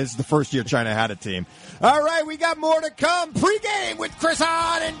deal. I mean, this is the first year China had a team. All right, we got more to come. Pre-game with Chris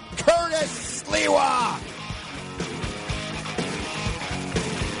Hahn and Curtis Sliwa.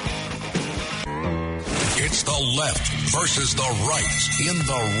 It's the left versus the right in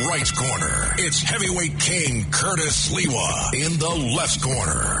the right corner. It's heavyweight king Curtis Sliwa in the left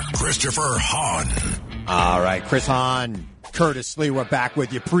corner. Christopher Hahn. All right, Chris Hahn, Curtis Sliwa back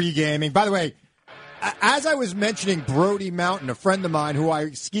with you pre-gaming. By the way, as I was mentioning Brody Mountain, a friend of mine who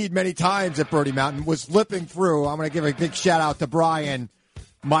I skied many times at Brody Mountain was flipping through. I'm going to give a big shout out to Brian.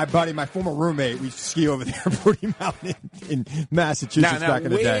 My buddy, my former roommate, we used to ski over there at Brody Mountain in Massachusetts back in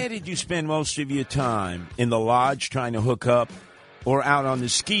the day. Where did you spend most of your time? In the lodge trying to hook up or out on the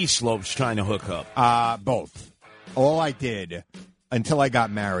ski slopes trying to hook up? Both. All I did until I got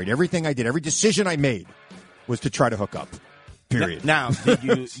married, everything I did, every decision I made was to try to hook up, period. Now,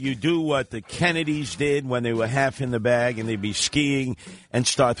 did you do what the Kennedys did when they were half in the bag and they'd be skiing and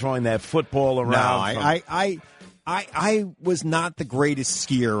start throwing that football around? No, I was not the greatest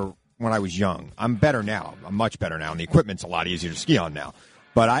skier when I was young. I'm better now. I'm much better now, and the equipment's a lot easier to ski on now.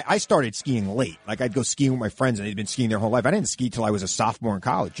 But I started skiing late. Like, I'd go skiing with my friends, and they'd been skiing their whole life. I didn't ski till I was a sophomore in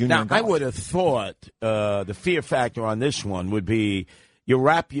college, junior in college. I would have thought the fear factor on this one would be you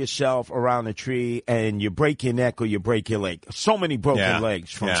wrap yourself around a tree and you break your neck or you break your leg. So many broken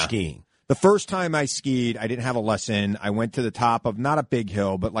legs from skiing. The first time I skied, I didn't have a lesson. I went to the top of not a big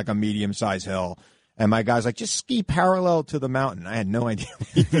hill, but like a medium-sized hill. And my guy's like, just ski parallel to the mountain. I had no idea what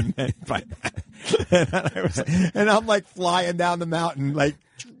he even meant by that. And I'm like flying down the mountain, like,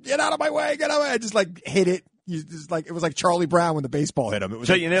 get out of my way, get out of my way. I just like hit it. It was like Charlie Brown when the baseball hit him. It was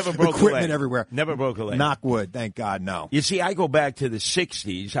so like you never broke equipment a leg. everywhere. Never broke a leg. Knock wood, thank God, no. You see, I go back to the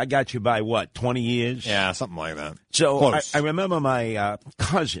 60s. I got you by, 20 years? Yeah, something like that. So I remember my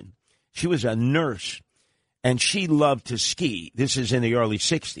cousin. She was a nurse, and she loved to ski. This is in the early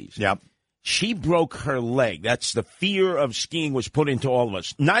 60s. Yep. She broke her leg. That's the fear of skiing was put into all of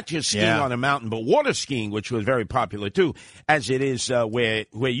us. Not just skiing on a mountain, but water skiing, which was very popular, too, as it is where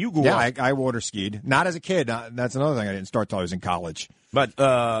you grew up. Yeah, I water skied. Not as a kid. That's another thing I didn't start till I was in college. But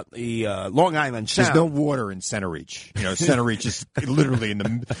the Long Island Sound. There's no water in Center Reach. Center Reach is literally in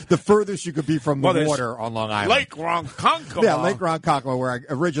the furthest you could be from the water on Long Island. Lake Ronkonkoma. Yeah, Lake Ronkonkoma, where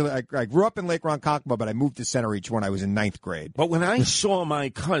I grew up in Lake Ronkonkoma, but I moved to Center Reach when I was in 9th grade. But when I saw my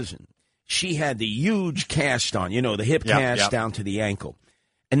cousin, she had the huge cast on, the hip cast down to the ankle.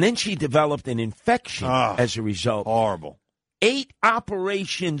 And then she developed an infection as a result. Horrible. 8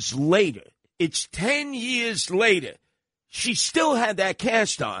 operations later, it's 10 years later, she still had that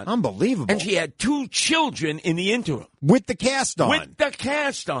cast on. Unbelievable. And she had 2 children in the interim. With the cast on? With the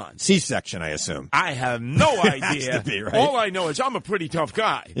cast on. C-section, I assume. I have no idea. Has to be, right? All I know is I'm a pretty tough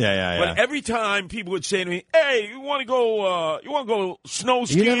guy. Yeah. But every time people would say to me, hey, you want to go snow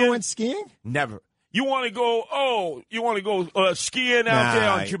skiing? You never went skiing? Never. You want to go? Oh, you want to go skiing out there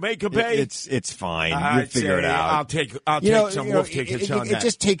on Jamaica Bay? It's fine. You figure it out. I'll take some wolf tickets on that. It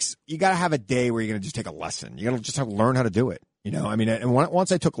just takes. You got to have a day where you're going to just take a lesson. You got to just have to learn how to do it. I mean, and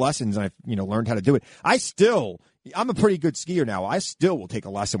once I took lessons and I learned how to do it, I'm a pretty good skier now. I still will take a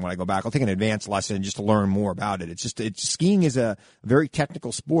lesson when I go back. I'll take an advanced lesson just to learn more about it. Skiing is a very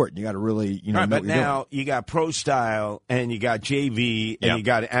technical sport. You got to really know right, what but you're now doing. You got pro style and you got JV and you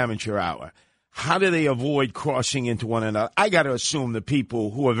got amateur hour. How do they avoid crossing into one another? I got to assume the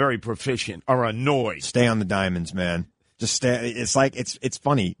people who are very proficient are annoyed. Stay on the diamonds, man. Just stay. It's like it's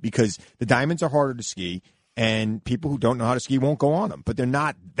funny because the diamonds are harder to ski, and people who don't know how to ski won't go on them. But they're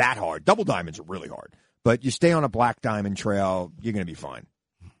not that hard. Double diamonds are really hard. But you stay on a black diamond trail, you're going to be fine.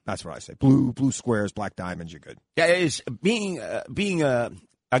 That's what I say. Blue squares, black diamonds, you're good. Yeah, it's being a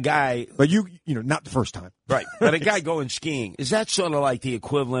guy, but you not the first time, right? But a guy going skiing, is that sort of like the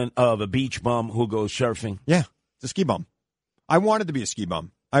equivalent of a beach bum who goes surfing? Yeah, it's a ski bum. I wanted to be a ski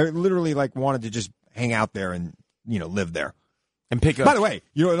bum. I literally wanted to just hang out there and live there and pick up. By the way,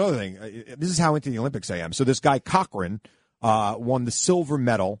 another thing. This is how into the Olympics I am. So this guy Cochran won the silver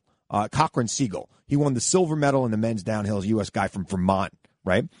medal. Cochran Siegel. He won the silver medal in the men's downhill. He's a U.S. guy from Vermont,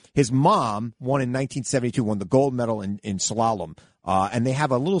 right? His mom won in 1972, won the gold medal in slalom. And they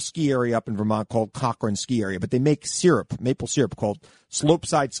have a little ski area up in Vermont called Cochran Ski Area, but they make maple syrup called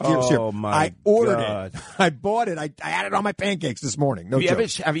Slopeside syrup. Oh, my I ordered God. it. I bought it. I had it on my pancakes this morning. No joke.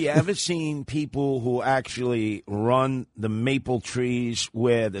 Have you ever seen people who actually run the maple trees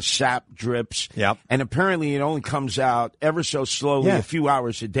where the sap drips? Yep. And apparently it only comes out ever so slowly, a few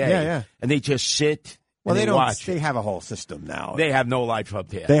hours a day. Yeah. And they just sit. Well, they don't. Watch. They have a whole system now. They have no life up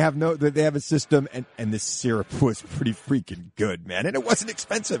there. They have a system, and this syrup was pretty freaking good, man. And it wasn't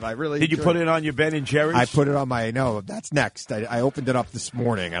expensive. I really did. You put it on your Ben and Jerry's? I put it on my that's next. I opened it up this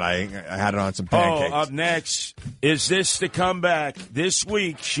morning and I had it on some pancakes. Up next is this the comeback this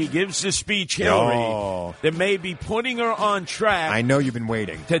week? She gives the speech, Hillary, that may be putting her on track. I know you've been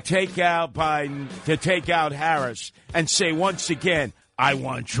waiting to take out Biden, to take out Harris, and say once again, I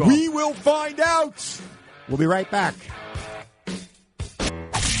want Trump. We will find out. We'll be right back.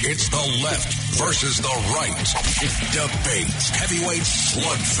 It's the left versus the right. Debate. Heavyweight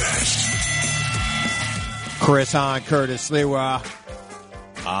slugfest. Chris Hahn, Curtis Sliwa.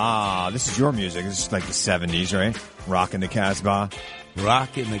 This is your music. This is like the 70s, right? Rockin' the Casbah.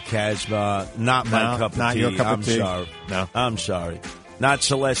 Rockin' the Casbah. Not my cup of tea. Not your cup of tea. Sorry. No. I'm sorry. Not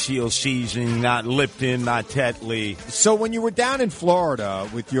Celestial Seasoning, not Lipton, not Tetley. So when you were down in Florida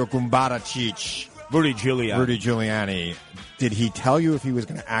with your Gumbada Cheech, Rudy Giuliani, did he tell you if he was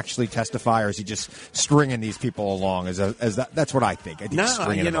going to actually testify, or is he just stringing these people along? That's what I think. I think he's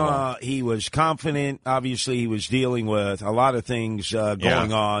stringing them along. He was confident. Obviously, he was dealing with a lot of things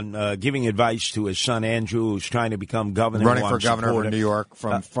going on, giving advice to his son Andrew, who's trying to become governor. Running for governor of New York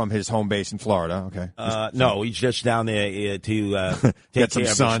from his home base in Florida. Okay. No, he's just down there to take care of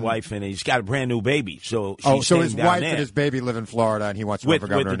his wife, and he's got a brand new baby. So his wife and his baby live in Florida, and he wants to run for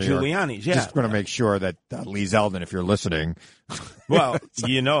governor of New York. With the Giulianis, yeah. Just going to make sure that Lee Zeldin, if you're listening. Well,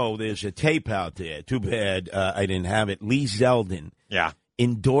 there's a tape out there. Too bad I didn't have it. Lee Zeldin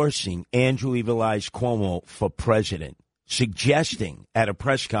endorsing Andrew Evil Eyes Cuomo for president, suggesting at a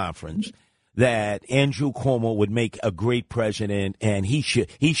press conference that Andrew Cuomo would make a great president, and he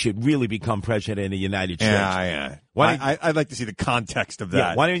should really become president of the United States. Yeah. I'd like to see the context of that.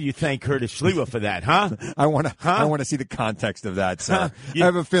 Yeah, why don't you thank Curtis Sliwa for that, huh? I want to see the context of that, sir. I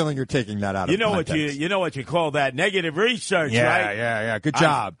have a feeling you're taking that out of context. You know what you call that? Negative research, right? Yeah. Good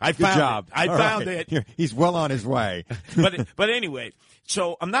job. I found it. He's well on his way. But anyway,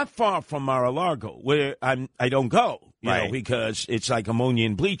 so I'm not far from Mar-a-Lago, where I don't go. You know, because it's like ammonia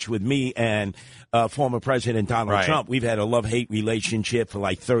and bleach with me and former President Donald Trump. We've had a love-hate relationship for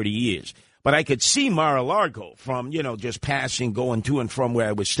like 30 years. But I could see Mar-a-Lago from, just passing, going to and from where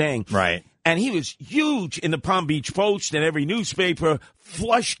I was staying. Right. And he was huge in the Palm Beach Post and every newspaper,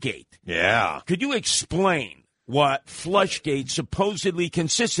 Flushgate. Yeah. Could you explain what Flushgate supposedly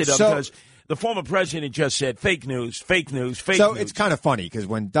consisted of? Because the former president just said fake news. So it's kind of funny because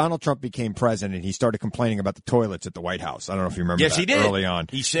when Donald Trump became president, he started complaining about the toilets at the White House. I don't know if you remember that he did. Early on.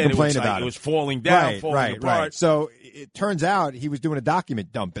 He said it was falling down, falling apart. Right. So it turns out he was doing a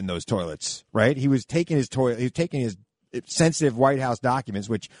document dump in those toilets, right? He was taking his sensitive White House documents,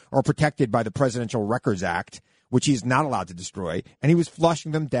 which are protected by the Presidential Records Act, which he's not allowed to destroy, and he was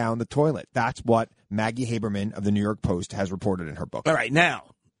flushing them down the toilet. That's what Maggie Haberman of the New York Post has reported in her book. All right, now,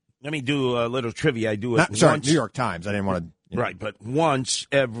 let me do a little trivia. I do it once. New York Times. I didn't want to. Right, but once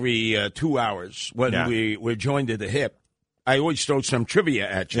every 2 hours when we're joined at the hip, I always throw some trivia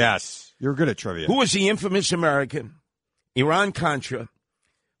at you. Yes. You're good at trivia. Who was the infamous American, Iran-Contra,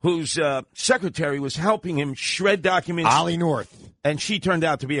 whose secretary was helping him shred documents? Ollie North. And she turned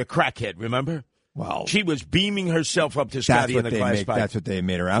out to be a crackhead, remember? Well, she was beaming herself up to Scotty in the glass pipe. That's what they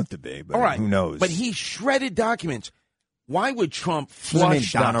made her out to be, but all right. Who knows? But he shredded documents. Why would Trump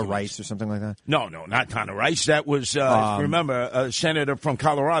flush documents? Donna Rice or something like that? No, not Donna Rice. That was, remember, a senator from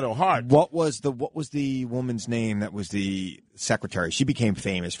Colorado, Hahn. What was the woman's name that was the secretary? She became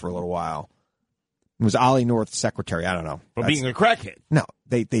famous for a little while. It was Ollie North's secretary. I don't know. For being a crackhead. No,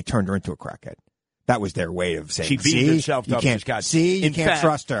 they turned her into a crackhead. That was their way of saying, she beat herself up. You can't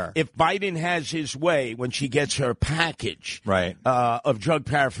trust her. If Biden has his way, when she gets her package right. Of drug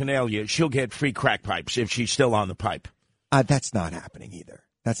paraphernalia, she'll get free crack pipes if she's still on the pipe. That's not happening either.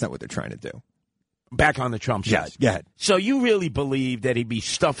 That's not what they're trying to do. Back on the Trump side. Yes, go ahead. So you really believe that he'd be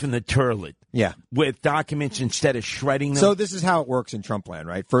stuffing the turlet with documents instead of shredding them? So this is how it works in Trump land,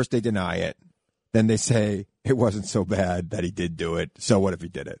 right? First they deny it. Then they say it wasn't so bad that he did do it. So what if he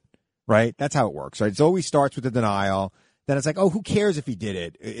did it? Right? That's how it works, right? It always starts with the denial. Then it's like, oh, who cares if he did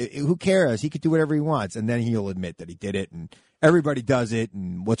it? Who cares? He could do whatever he wants. And then he'll admit that he did it, and everybody does it,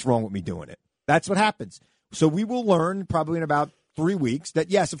 and what's wrong with me doing it? That's what happens. So we will learn probably in about 3 weeks that,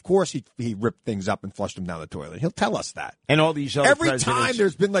 yes, of course, he ripped things up and flushed them down the toilet. He'll tell us that. And all these other Every time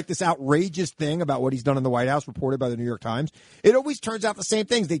there's been like this outrageous thing about what he's done in the White House reported by the New York Times, it always turns out the same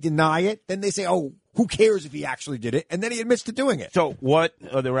things. They deny it. Then they say, oh, who cares if he actually did it? And then he admits to doing it. So what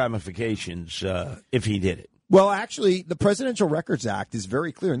are the ramifications if he did it? Well, actually, the Presidential Records Act is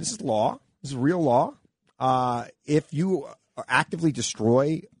very clear, and this is law. This is real law. If you actively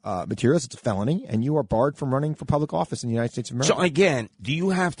destroy materials, it's a felony, and you are barred from running for public office in the United States of America. So, again, do you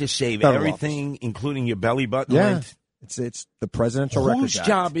have to save Federal everything, including your belly button? Yeah. It's the Presidential Records Act. Whose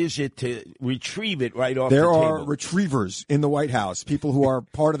job is it to retrieve it right off the table? There are retrievers in the White House, people who are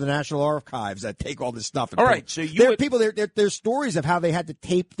part of the National Archives that take all this stuff. All right, so there's stories of how they had to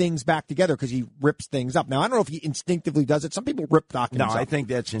tape things back together because he rips things up. Now, I don't know if he instinctively does it. Some people rip documents up. No, I think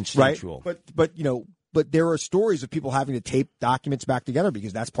that's instinctual. Right? But there are stories of people having to tape documents back together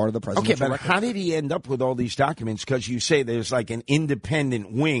because that's part of the presidential record. Okay, but how did he end up with all these documents? Because you say there's like an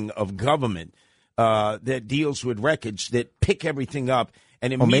independent wing of government that deals with records that pick everything up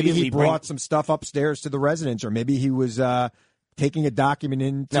and immediately maybe he brought some stuff upstairs to the residence, or maybe he was taking a document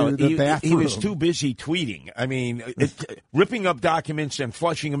into the bathroom. He was too busy tweeting. I mean, ripping up documents and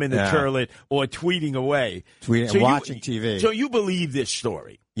flushing them in the toilet or tweeting away. Watching TV. So you believe this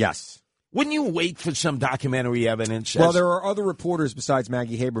story? Yes. Wouldn't you wait for some documentary evidence? Well, there are other reporters besides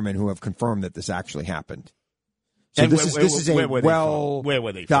Maggie Haberman who have confirmed that this actually happened. So this is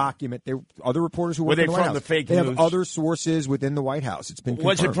a document. There other reporters who work in the White House. The fake they news? have other sources within the White House. It's been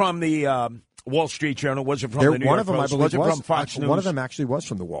confirmed. Was it from the Wall Street Journal? Was it from the New York Post? Was it from Fox News? One of them actually was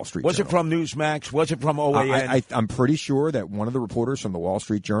from the Wall Street Journal. Was it from Newsmax? Was it from OAN? I'm pretty sure that one of the reporters from the Wall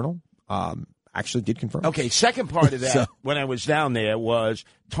Street Journal actually did confirm. Okay, second part of that, when I was down there, was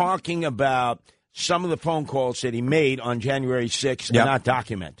talking about some of the phone calls that he made on January 6th and not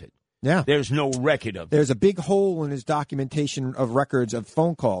documented. Yeah. There's no record of it. There's a big hole in his documentation of records of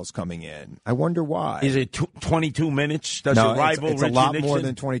phone calls coming in. I wonder why. Is it 22 minutes? Does no, it rival it's a Richard lot Nixon? more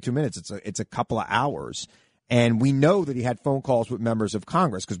than 22 minutes. It's a couple of hours. And we know that he had phone calls with members of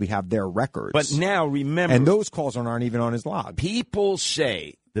Congress because we have their records. But now, remember. And those calls aren't even on his log. People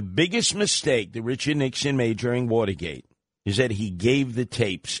say the biggest mistake that Richard Nixon made during Watergate is that he gave the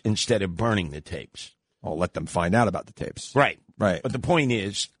tapes instead of burning the tapes. I'll let them find out about the tapes. Right. Right. But the point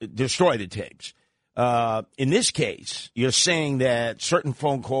is, destroy the tapes. In this case, you're saying that certain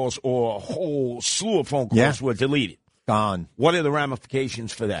phone calls or a whole slew of phone calls were deleted. Gone. What are the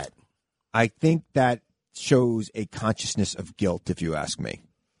ramifications for that? I think that shows a consciousness of guilt, if you ask me.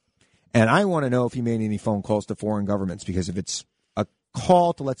 And I want to know if he made any phone calls to foreign governments, because if it's a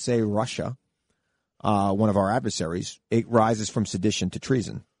call to, let's say, Russia, one of our adversaries, it rises from sedition to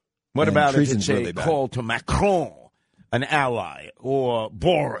treason. What about if it's a call to Macron, an ally, or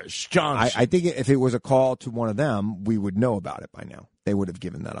Boris Johnson? I think if it was a call to one of them, we would know about it by now. They would have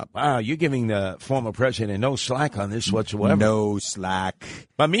given that up. Wow, you're giving the former president no slack on this whatsoever. No slack.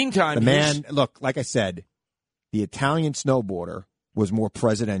 But meantime, the man, look, like I said, the Italian snowboarder was more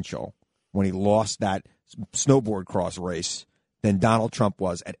presidential when he lost that snowboard cross race than Donald Trump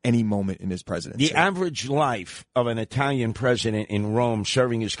was at any moment in his presidency. The average life of an Italian president in Rome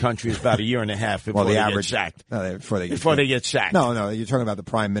serving his country is about a year and a half before they get sacked. No, before they get sacked. No, you're talking about the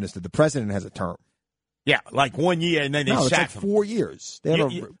prime minister. The president has a term. Yeah, like 1 year, and then they sack him. 4 years.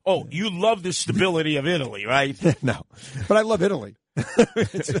 You love the stability of Italy, right? No, but I love Italy.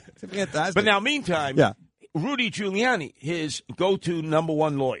 It's fantastic. But now, meantime, Rudy Giuliani, his go-to number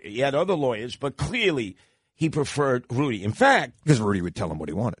one lawyer. He had other lawyers, but clearly he preferred Rudy. In fact, because Rudy would tell him what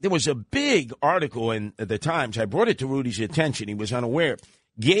he wanted. There was a big article in the Times. I brought it to Rudy's attention. He was unaware.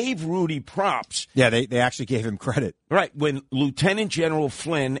 Gave Rudy props. Yeah, they actually gave him credit. Right. When Lieutenant General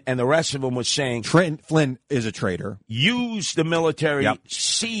Flynn and the rest of them was saying Flynn is a traitor. Use the military,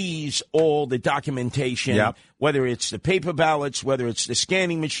 seize all the documentation, whether it's the paper ballots, whether it's the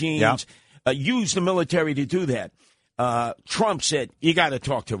scanning machines, use the military to do that. Trump said, you got to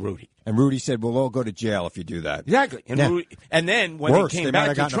talk to Rudy. And Rudy said, we'll all go to jail if you do that. Exactly. And then when Worse, they came they back might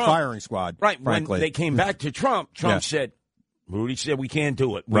have to gotten Trump. a firing squad. Right. Frankly. When they came back to Trump said, Rudy said, we can't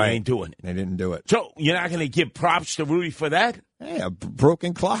do it. We ain't doing it. They didn't do it. So you're not going to give props to Rudy for that? Hey,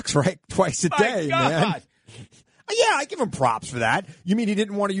 broken clocks, right? Twice a day, man. Yeah, I give him props for that. You mean he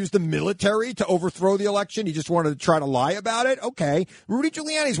didn't want to use the military to overthrow the election? He just wanted to try to lie about it? Okay. Rudy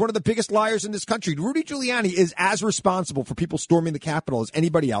Giuliani is one of the biggest liars in this country. Rudy Giuliani is as responsible for people storming the Capitol as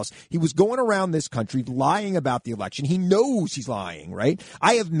anybody else. He was going around this country lying about the election. He knows he's lying, right?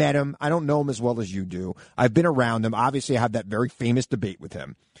 I have met him. I don't know him as well as you do. I've been around him. Obviously, I had that very famous debate with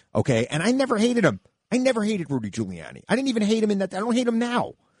him. Okay. And I never hated him. I never hated Rudy Giuliani. I didn't even hate him in that. I don't hate him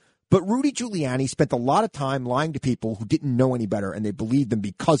now. But Rudy Giuliani spent a lot of time lying to people who didn't know any better, and they believed him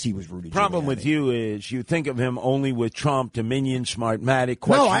because he was Rudy Giuliani. Problem with you is you think of him only with Trump, Dominion, Smartmatic.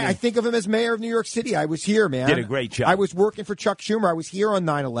 No, I think of him as mayor of New York City. I was here, man. Did a great job. I was working for Chuck Schumer. I was here on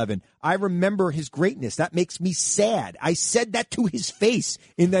 9/11. I remember his greatness. That makes me sad. I said that to his face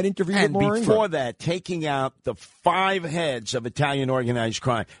in that interview with Maura And before Ingram. that, taking out the 5 heads of Italian organized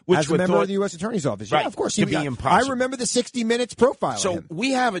crime, which as a member of the U.S. Attorney's Office. Right, Yeah, of course. to be impossible. I remember the 60 Minutes profile So of him.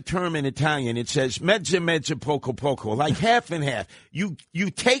 we have a term in Italian. It says mezza, poco, poco, like half and half. You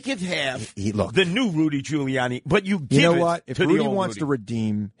take it half, Look, the new Rudy Giuliani, but you give you know it what? If to Rudy the old wants Rudy. to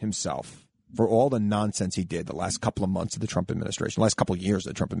redeem himself for all the nonsense he did the last couple of months of the Trump administration, the last couple of years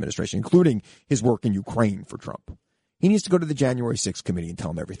of the Trump administration, including his work in Ukraine for Trump, he needs to go to the January 6th committee and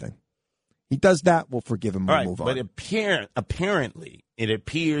tell him everything. He does that, we'll forgive him, we'll move on. But apparently, it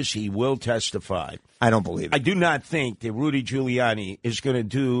appears he will testify. I don't believe it. I do not think that Rudy Giuliani is going to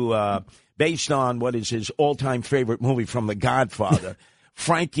do, based on what is his all-time favorite movie from The Godfather,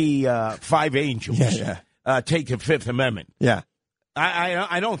 Frankie, Five Angels, take the Fifth Amendment. Yeah.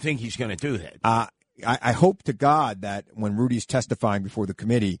 I don't think he's going to do that. I hope to God that when Rudy's testifying before the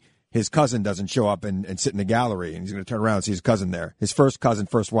committee, his cousin doesn't show up and sit in the gallery, and he's going to turn around and see his cousin there. His first cousin,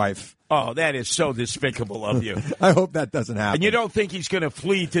 first wife. Oh, that is so despicable of you. I hope that doesn't happen. And you don't think he's going to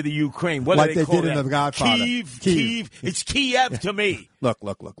flee to the Ukraine? What like do they they call did that? in The Godfather. Kyiv. It's Kiev to me. Look.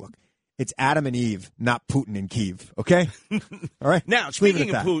 It's Adam and Eve, not Putin and Kyiv, okay? All right? Now, Leave speaking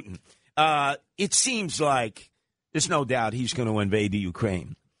it of at Putin, it seems like there's no doubt he's going to invade the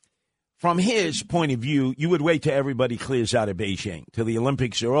Ukraine. From his point of view, you would wait till everybody clears out of Beijing, till the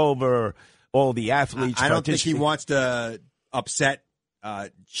Olympics are over, all the athletes I don't think he wants to upset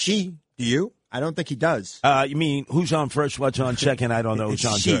Xi. Do you? I don't think he does. You mean who's on first, what's on second? I don't know who's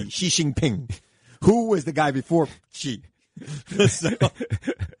on third. Xi Jinping. Who was the guy before Xi?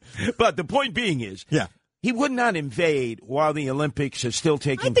 But the point being is, he would not invade while the Olympics are still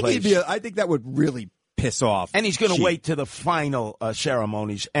taking place. I think that would really piss off. And he's going to Xi. wait to the final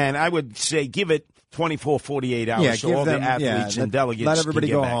ceremonies. And I would say give it 24, 48 hours so all the athletes and delegates let everybody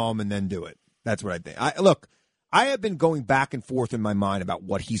can get go back home and then do it. That's what I think. I have been going back and forth in my mind about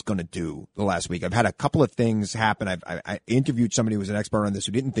what he's going to do the last week. I've had a couple of things happen. I interviewed somebody who was an expert on this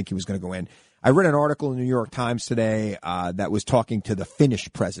who didn't think he was going to go in. I read an article in the New York Times today that was talking to the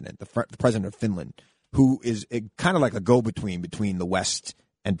Finnish president, the president of Finland, who is kind of like a go-between between the West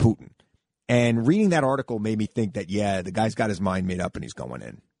and Putin. And reading that article made me think that, the guy's got his mind made up and he's going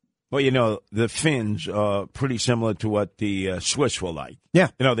in. Well, the Finns are pretty similar to what the Swiss were like. Yeah.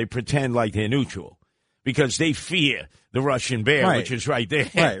 They pretend like they're neutral because they fear the Russian bear, which is right there.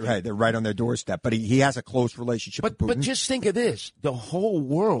 Right. They're right on their doorstep. But he has a close relationship with Putin. But just think of this. The whole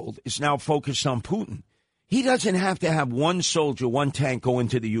world is now focused on Putin. He doesn't have to have one soldier, one tank go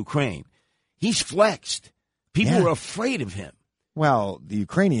into the Ukraine. He's flexed. People are afraid of him. Well, the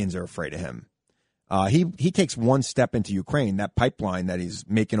Ukrainians are afraid of him. He takes one step into Ukraine. That pipeline that he's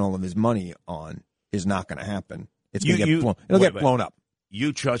making all of his money on is not going to happen. It's going to get blown. It'll get blown up.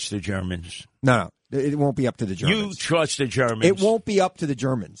 You trust the Germans. No. It won't be up to the Germans. You trust the Germans. It won't be up to the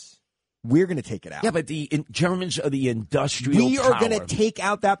Germans. We're going to take it out. Yeah, but the Germans are the industrial We are power. going to take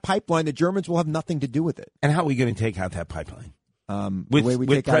out that pipeline. The Germans will have nothing to do with it. And how are we going to take out that pipeline? The way we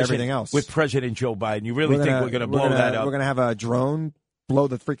take out everything else. With President Joe Biden. You really think we're going to blow that up? We're going to have a drone blow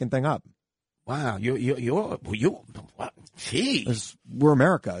the freaking thing up. Wow, you what? Gee. We're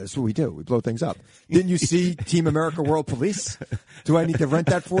America. That's what we do. We blow things up. Didn't you see Team America World Police? Do I need to rent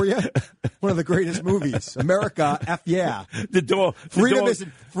that for you? One of the greatest movies. America, F yeah. Freedom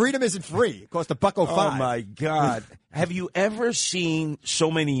isn't free. It costs $1.05. Oh, my God. Have you ever seen so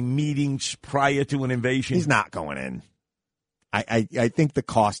many meetings prior to an invasion? He's not going in. I think the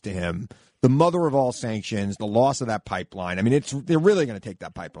cost to him, the mother of all sanctions, the loss of that pipeline. I mean, they're really going to take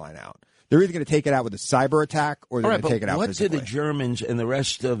that pipeline out. They're either going to take it out with a cyber attack or they're going to take it out physically. What do the Germans and the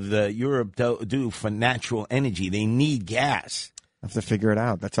rest of Europe do for natural energy? They need gas. Have to figure it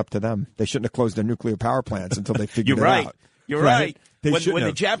out. That's up to them. They shouldn't have closed their nuclear power plants until they figured it out. You're right. When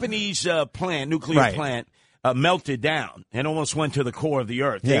the Japanese nuclear plant melted down and almost went to the core of the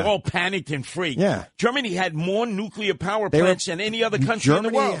earth, they all panicked and freaked. Yeah. Germany had more nuclear power plants than any other country in the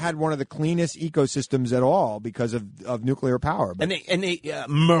world. Germany had one of the cleanest ecosystems at all because of nuclear power. But, and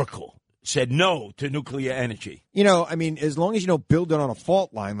Merkel said no to nuclear energy. You know, I mean, as long as you don't build it on a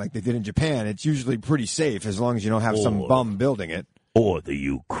fault line like they did in Japan, it's usually pretty safe as long as you don't have some bum building it. Or the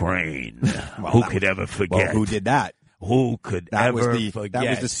Ukraine. Who could ever forget? Well, who did that? Who could ever forget? That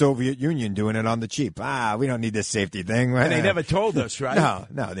was the Soviet Union doing it on the cheap. We don't need this safety thing. And they never told us, right?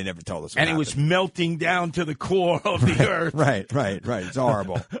 No, they never told us. And it was melting down to the core of the earth. Right. It's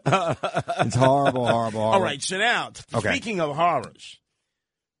horrible. It's horrible. All right, so now, speaking of horrors,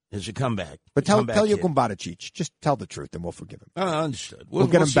 there's a comeback. But tell Jokum Baricic. Just tell the truth, and we'll forgive him. Understood. We'll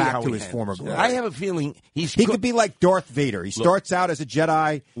get him back to his former glory. I have a feeling he could be like Darth Vader. He starts out as a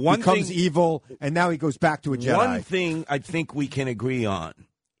Jedi, becomes evil, and now he goes back to a Jedi. One thing I think we can agree on,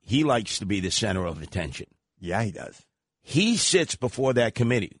 he likes to be the center of attention. Yeah, he does. He sits before that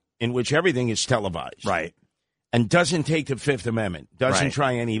committee in which everything is televised. Right. And doesn't take the Fifth Amendment, doesn't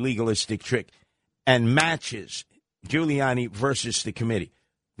try any legalistic trick, and matches Giuliani versus the committee.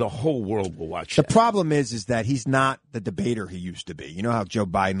 The whole world will watch that. The problem is that he's not the debater he used to be. You know how Joe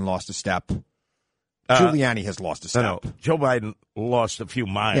Biden lost a step? Giuliani has lost a step. No. Joe Biden lost a few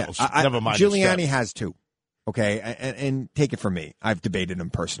miles. Never mind. Giuliani has too. Okay, and take it from me. I've debated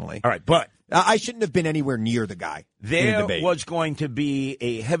him personally. All right, but I shouldn't have been anywhere near the guy. There was going to be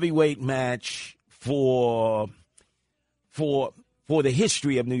a heavyweight match for the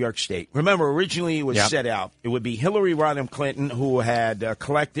history of New York State. Remember, originally it was set out. It would be Hillary Rodham Clinton, who had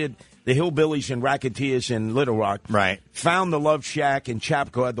collected the hillbillies and racketeers in Little Rock. Right. Found the Love Shack in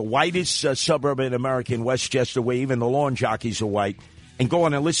Chapco, the whitest suburb in America in Westchester, where even the lawn jockeys are white, and go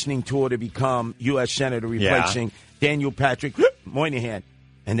on a listening tour to become U.S. Senator, replacing Daniel Patrick Moynihan.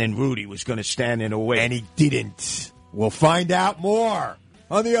 And then Rudy was going to stand in the way. And he didn't. We'll find out more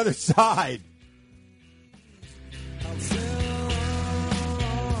on the other side.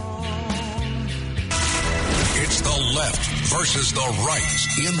 It's the left versus the right.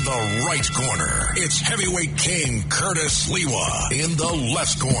 In the right corner, it's heavyweight king Curtis Sliwa. In the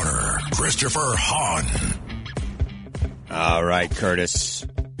left corner, Christopher Hahn. All right, Curtis.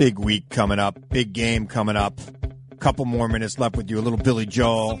 Big week coming up. Big game coming up. Couple more minutes left with you. A little Billy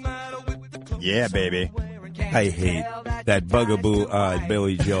Joel. Yeah, baby. I hate that bugaboo-eyed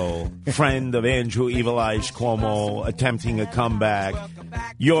Billy Joel, friend of Andrew Evil Eyes Cuomo, attempting a comeback.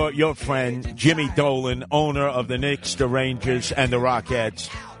 Your friend, Jimmy Dolan, owner of the Knicks, the Rangers, and the Rockettes.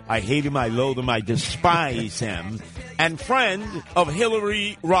 I hate him, I loathe him, I despise him. And friend of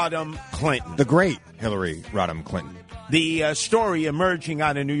Hillary Rodham Clinton. The great Hillary Rodham Clinton. The story emerging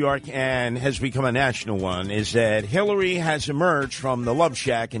out of New York and has become a national one is that Hillary has emerged from the Love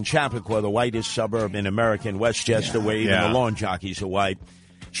Shack in Chappaqua, the whitest suburb in America, in Westchester, where even the lawn jockeys are white.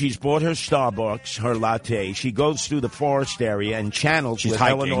 She's bought her Starbucks, her latte. She goes through the forest area and channels with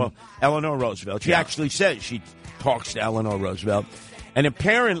Eleanor Roosevelt. She actually says she talks to Eleanor Roosevelt. And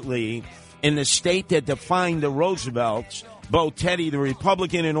apparently, in the state that defined the Roosevelts, Bo Teddy, the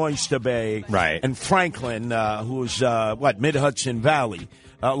Republican in Oyster Bay, and Franklin, who's Mid-Hudson Valley,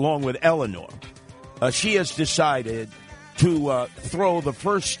 along with Eleanor. She has decided to throw the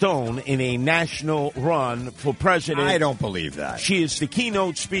first stone in a national run for president. I don't believe that. She is the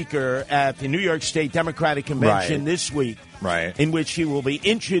keynote speaker at the New York State Democratic Convention this week, in which she will be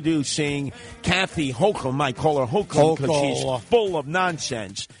introducing Kathy Hochul. I call her Hochul because she's full of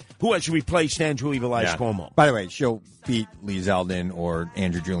nonsense. Who has replaced Andrew Evil Eyes Cuomo? By the way, she'll beat Lee Zeldin or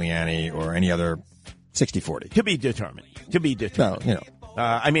Andrew Giuliani or any other 60-40. To be determined. No, you know.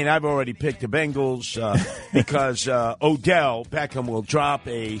 I've already picked the Bengals because Odell Beckham will drop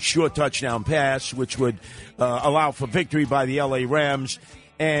a short touchdown pass, which would allow for victory by the L.A. Rams.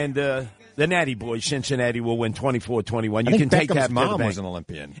 And the Natty Boys, Cincinnati, will win 24-21. I You think can take Beckham's that to the mom bank. was an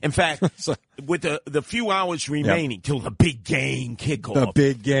Olympian. In fact, with the few hours remaining till the big game kickoff. The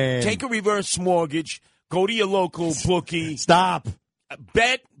big game. Take a reverse mortgage. Go to your local bookie. Stop.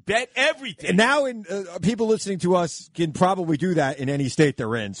 Bet everything. And now, people listening to us can probably do that in any state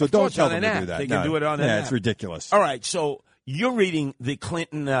they're in. So don't tell them to do that. They can do it on an app. It's ridiculous. All right, so you're reading the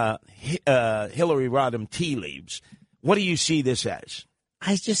Clinton Hillary Rodham tea leaves. What do you see this as?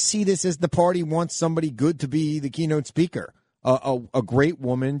 I just see this as the party wants somebody good to be the keynote speaker, a great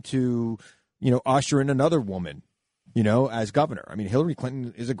woman to, usher in another woman, as governor. I mean, Hillary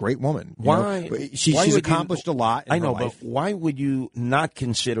Clinton is a great woman. She's accomplished a lot in her life. But why would you not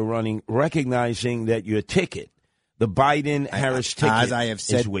consider running, recognizing that your ticket, the Biden-Harris ticket,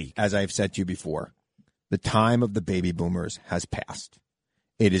 is weak? As I have said to you before, the time of the baby boomers has passed.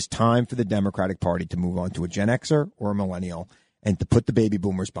 It is time for the Democratic Party to move on to a Gen Xer or a millennial and to put the baby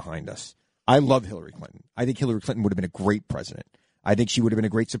boomers behind us. I love Hillary Clinton. I think Hillary Clinton would have been a great president. I think she would have been a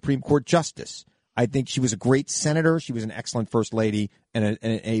great Supreme Court justice. I think she was a great senator. She was an excellent first lady and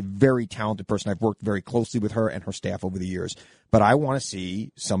a very talented person. I've worked very closely with her and her staff over the years. But I want to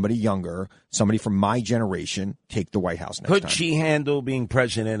see somebody younger, somebody from my generation, take the White House next time. Could she handle being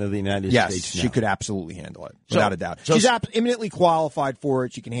president of the United States? Yes, now? she could absolutely handle it, without a doubt. She's eminently qualified for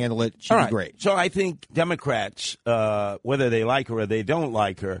it. She can handle it. She'd be great. So I think Democrats, whether they like her or they don't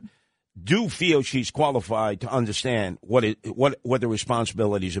like her, do feel she's qualified to understand what the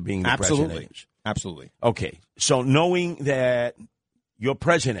responsibilities of being the president is. Absolutely. Okay. So knowing that your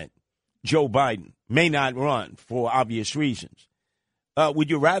president, Joe Biden, may not run for obvious reasons, would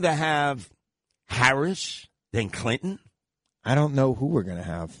you rather have Harris than Clinton? I don't know who we're going to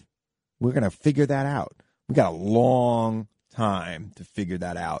have. We're going to figure that out. We got a long time to figure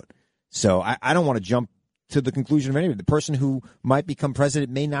that out. So I don't want to jump to the conclusion of anything. The person who might become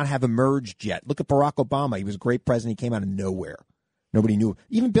president may not have emerged yet. Look at Barack Obama. He was a great president. He came out of nowhere. Nobody knew.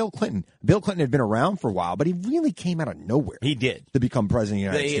 Even Bill Clinton. Bill Clinton had been around for a while, but he really came out of nowhere. He did. To become president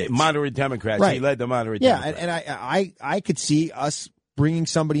of the United States. Moderate Democrats. Right. He led the moderate Democrats. Yeah, and I could see us bringing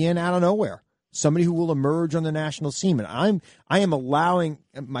somebody in out of nowhere. Somebody who will emerge on the national scene. And I am allowing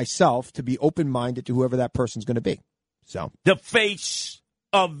myself to be open-minded to whoever that person's going to be. So the face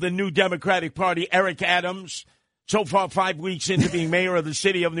of the new Democratic Party, Eric Adams. So far, 5 weeks into being mayor of the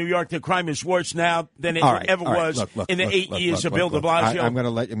city of New York, the crime is worse now than it ever was in the 8 years of Bill de Blasio. I'm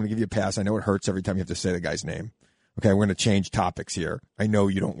going to give you a pass. I know it hurts every time you have to say the guy's name. Okay, we're going to change topics here. I know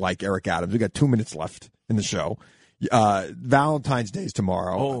you don't like Eric Adams. We got 2 minutes left in the show. Valentine's Day is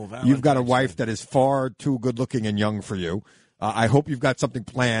tomorrow. You've got a wife that is far too good-looking and young for you. I hope you've got something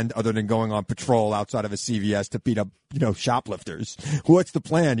planned other than going on patrol outside of a CVS to beat up, shoplifters. What's the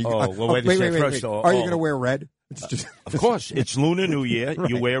plan? Wait a second. First of all, are you going to wear red? Of course, it's Lunar New Year. Right.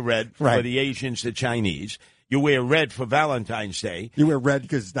 You wear red for the Asians, the Chinese. You wear red for Valentine's Day. You wear red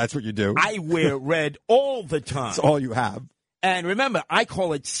because that's what you do. I wear red all the time. That's all you have. And remember, I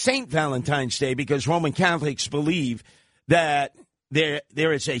call it Saint Valentine's Day because Roman Catholics believe that there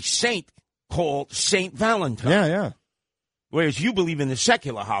is a saint called Saint Valentine. Yeah. Whereas you believe in the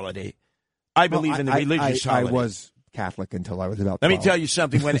secular holiday. I believe in the religious holiday. I was Catholic until I was about 12. Let me tell you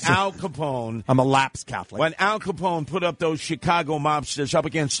something. When Al Capone... I'm a lapsed Catholic. When Al Capone put up those Chicago mobsters up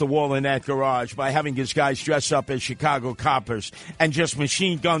against the wall in that garage by having his guys dress up as Chicago coppers and just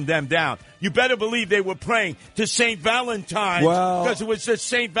machine gun them down, you better believe they were praying to St. Valentine because it was the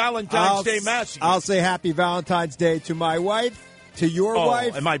St. Valentine's Day Massacre. I'll say Happy Valentine's Day to my wife, to your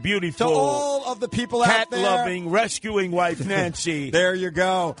wife, and my beautiful, to all of the people out there. Cat-loving, rescuing wife, Nancy. There you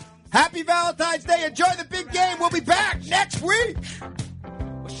go. Happy Valentine's Day. Enjoy the big game. We'll be back next week.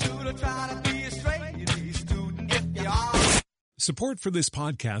 Support for this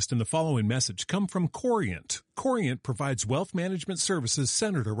podcast and the following message come from Corient. Corient provides wealth management services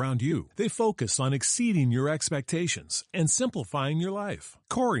centered around you. They focus on exceeding your expectations and simplifying your life.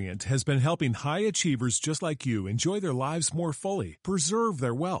 Corient has been helping high achievers just like you enjoy their lives more fully, preserve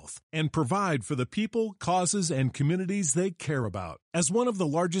their wealth, and provide for the people, causes, and communities they care about. As one of the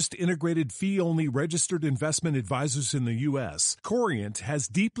largest integrated fee-only registered investment advisors in the U.S., Corient has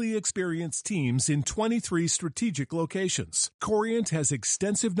deeply experienced teams in 23 strategic locations. Corient has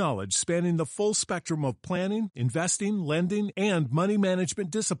extensive knowledge spanning the full spectrum of planning, investing, lending, and money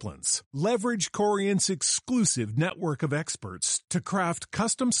management disciplines. Leverage Corient's exclusive network of experts to craft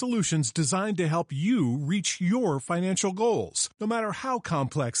custom solutions designed to help you reach your financial goals, no matter how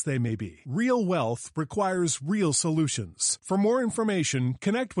complex they may be. Real wealth requires real solutions. For more information,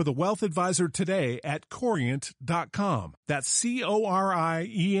 connect with a wealth advisor today at Corient.com. That's Corient.com.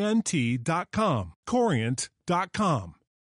 Corient.com.